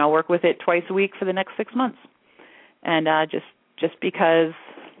do so, and I'll work with it twice a week for the next 6 months. And just because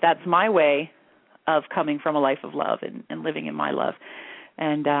that's my way of coming from a life of love and living in my love.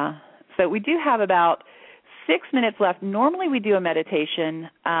 And so we do have about 6 minutes left. Normally we do a meditation.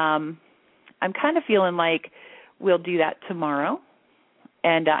 I'm kind of feeling like we'll do that tomorrow.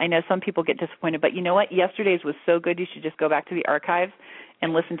 And I know some people get disappointed, but you know what? Yesterday's was so good, you should just go back to the archives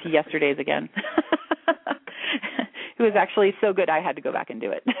and listen to yesterday's again. It was actually so good I had to go back and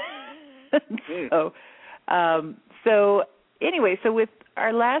do it. So anyway, so with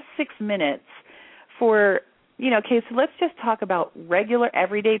our last 6 minutes for, okay, so let's just talk about regular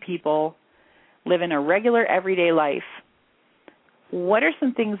everyday people living a regular everyday life. What are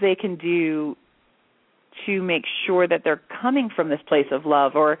some things they can do to make sure that they're coming from this place of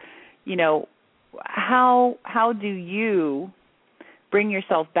love? Or, how do you bring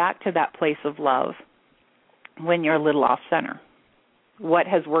yourself back to that place of love when you're a little off center? What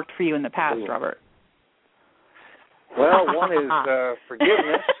has worked for you in the past, Robert? Well, one is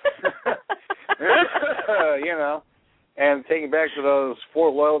forgiveness. you know, and taking back to those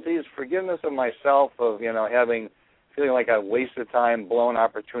 4 loyalties, forgiveness of myself, of, you know, feeling like I wasted time, blown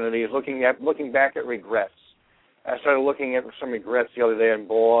opportunities, looking back at regrets. I started looking at some regrets the other day, and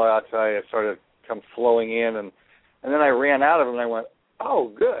boy, I'll tell you, it started come flowing in, and then I ran out of them, and I went,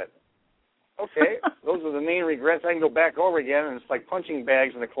 oh, good. Okay, those are the main regrets. I can go back over again, and it's like punching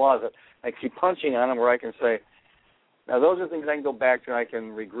bags in the closet. I keep punching on them where I can say, now those are things I can go back to and I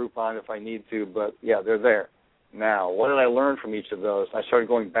can regroup on if I need to, but, yeah, they're there. Now, what did I learn from each of those? I started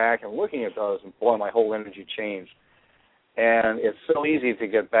going back and looking at those, and, boy, my whole energy changed. And it's so easy to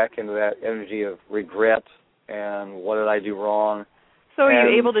get back into that energy of regret and what did I do wrong. So are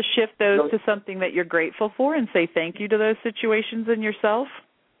you able to shift those to something that you're grateful for and say thank you to those situations in yourself?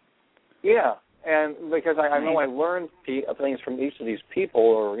 Yeah, and because I know I learned things from each of these people,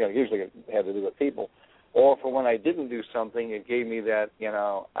 or, you know, usually it had to do with people, or for when I didn't do something, it gave me that, you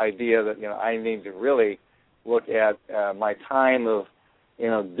know, idea that, you know, I need to really look at my time of, you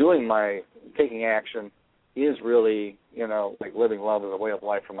know, taking action is really, you know, like living love as a way of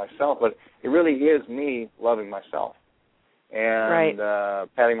life for myself, but it really is me loving myself and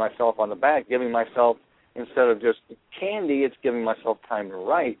patting myself on the back, giving myself, instead of just candy, it's giving myself time to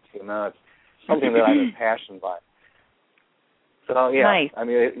write, you know, it's something that I'm passionate by. So, yeah, nice. I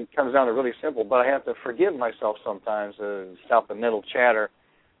mean, it comes down to really simple, but I have to forgive myself sometimes and stop the mental chatter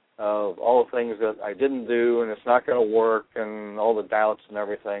of all the things that I didn't do and it's not going to work and all the doubts and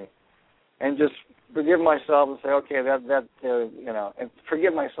everything, and just forgive myself and say, okay, you know, and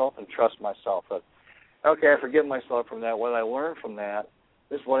forgive myself and trust myself. That, okay, I forgive myself from that. What I learned from that,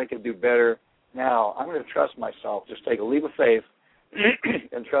 this is what I can do better. Now, I'm going to trust myself, just take a leap of faith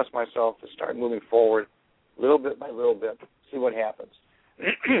and trust myself to start moving forward little bit by little bit, see what happens.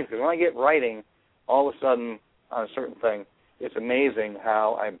 Because when I get writing, all of a sudden on a certain thing, it's amazing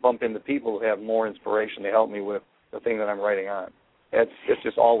how I bump into people who have more inspiration to help me with the thing that I'm writing on. It's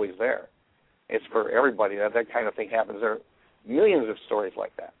just always there. It's for everybody. That kind of thing happens. There are millions of stories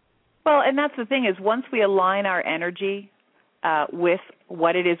like that. Well, and that's the thing is once we align our energy with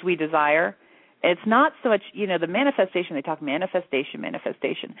what it is we desire, it's not so much, you know, the manifestation, they talk manifestation.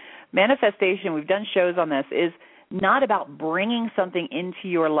 Manifestation, we've done shows on this, is not about bringing something into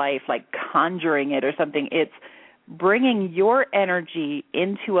your life, like conjuring it or something. It's bringing your energy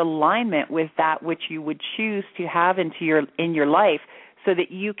into alignment with that which you would choose to have in your life so that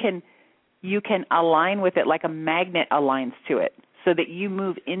you can align with it like a magnet aligns to it, so that you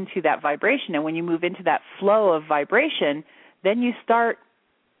move into that vibration. And when you move into that flow of vibration, then you start,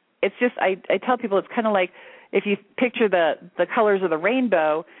 it's just, I tell people it's kind of like if you picture the colors of the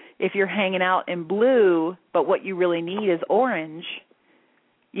rainbow, if you're hanging out in blue, but what you really need is orange,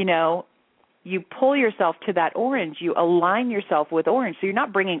 you know, you pull yourself to that orange, you align yourself with orange. So you're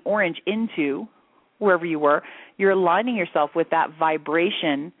not bringing orange into wherever you were, you're aligning yourself with that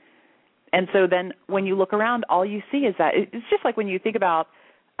vibration. And so then when you look around, all you see is that. It's just like when you think about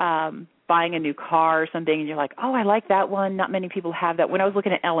buying a new car or something and you're like, oh, I like that one. Not many people have that. When I was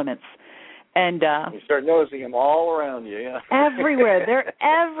looking at elements. And you start noticing them all around you, yeah. Everywhere. They're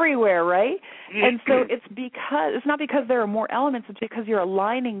everywhere, right? And so it's not because there are more elements, it's because you're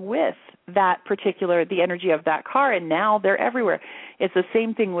aligning with the energy of that car, and now they're everywhere. It's the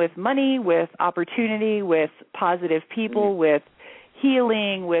same thing with money, with opportunity, with positive people, with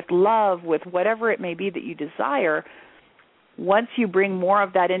healing, with love, with whatever it may be that you desire. Once you bring more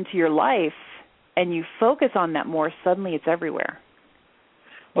of that into your life and you focus on that more, suddenly it's everywhere.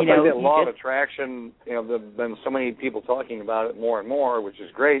 Well, it's like that law of attraction, you know, there's been so many people talking about it more and more, which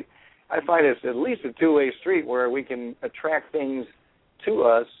is great. I find it's at least a two-way street where we can attract things to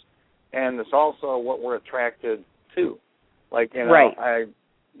us, and it's also what we're attracted to. Like, you know, right. I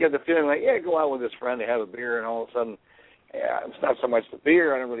get the feeling like, yeah, go out with this friend, they have a beer, and all of a sudden, yeah, it's not so much the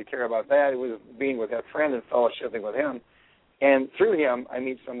beer, I don't really care about that. It was being with that friend and fellowshipping with him. And through him, I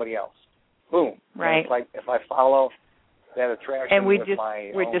meet somebody else. Boom. Right. And it's like if I follow that attraction and we're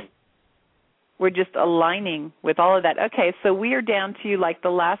just aligning with all of that. Okay, so we are down to like the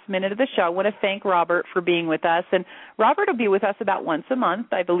last minute of the show. I want to thank Robert for being with us. And Robert will be with us about once a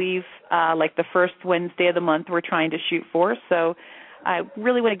month, I believe, like the first Wednesday of the month we're trying to shoot for. So I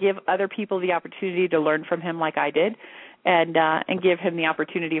really want to give other people the opportunity to learn from him like I did, and give him the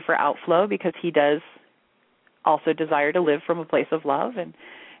opportunity for outflow, because he does also desire to live from a place of love.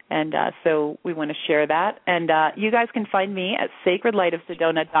 And so we want to share that. And you guys can find me at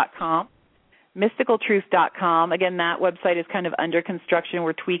sacredlightofsedona.com, mysticaltruth.com. Again, that website is kind of under construction.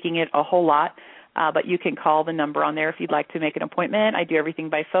 We're tweaking it a whole lot. But you can call the number on there if you'd like to make an appointment. I do everything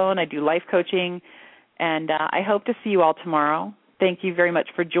by phone. I do life coaching. And I hope to see you all tomorrow. thank you very much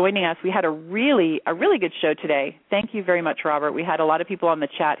for joining us. We had a really good show today. Thank you very much, Robert. We had a lot of people on the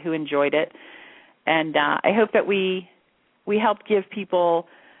chat who enjoyed it, and I hope that we helped give people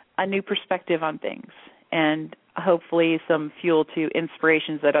a new perspective on things and hopefully some fuel to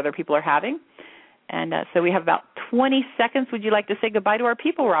inspirations that other people are having. And so we have about 20 seconds. Would you like to say goodbye to our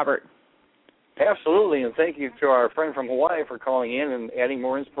people, Robert? Absolutely, and thank you to our friend from Hawaii for calling in and adding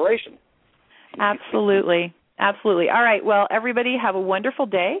more inspiration. Absolutely. Absolutely. All right, well, everybody have a wonderful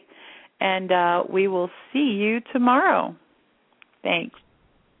day, and we will see you tomorrow. Thanks.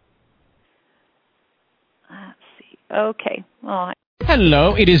 Let's see. Okay. Well,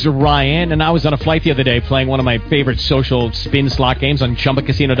 Hello, it is Ryan, and I was on a flight the other day playing one of my favorite social spin slot games on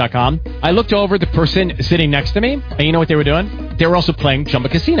ChumbaCasino.com. I looked over at the person sitting next to me, and you know what they were doing? They were also playing Chumba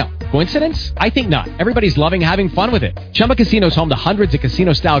Casino. Coincidence? I think not. Everybody's loving having fun with it. Chumba Casino is home to hundreds of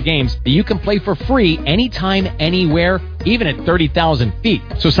casino-style games that you can play for free anytime, anywhere, even at 30,000 feet.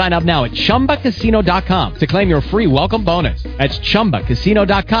 So sign up now at ChumbaCasino.com to claim your free welcome bonus. That's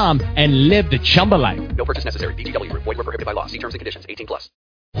ChumbaCasino.com and live the Chumba life. No purchase necessary. VGW. Void where prohibited by law. See terms and conditions. 18+.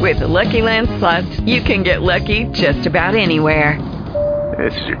 With the Lucky Land Slots, you can get lucky just about anywhere.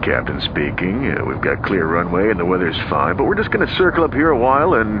 This is your captain speaking. We've got clear runway and the weather's fine, but we're just going to circle up here a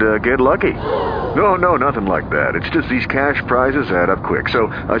while and get lucky. No, nothing like that. It's just these cash prizes add up quick. So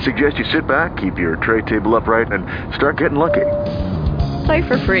I suggest you sit back, keep your tray table upright, and start getting lucky. Play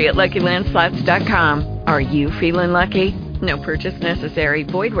for free at LuckyLandSlots.com. Are you feeling lucky? No purchase necessary.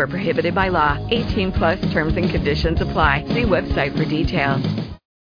 Void where prohibited by law. 18+ terms and conditions apply. See website for details.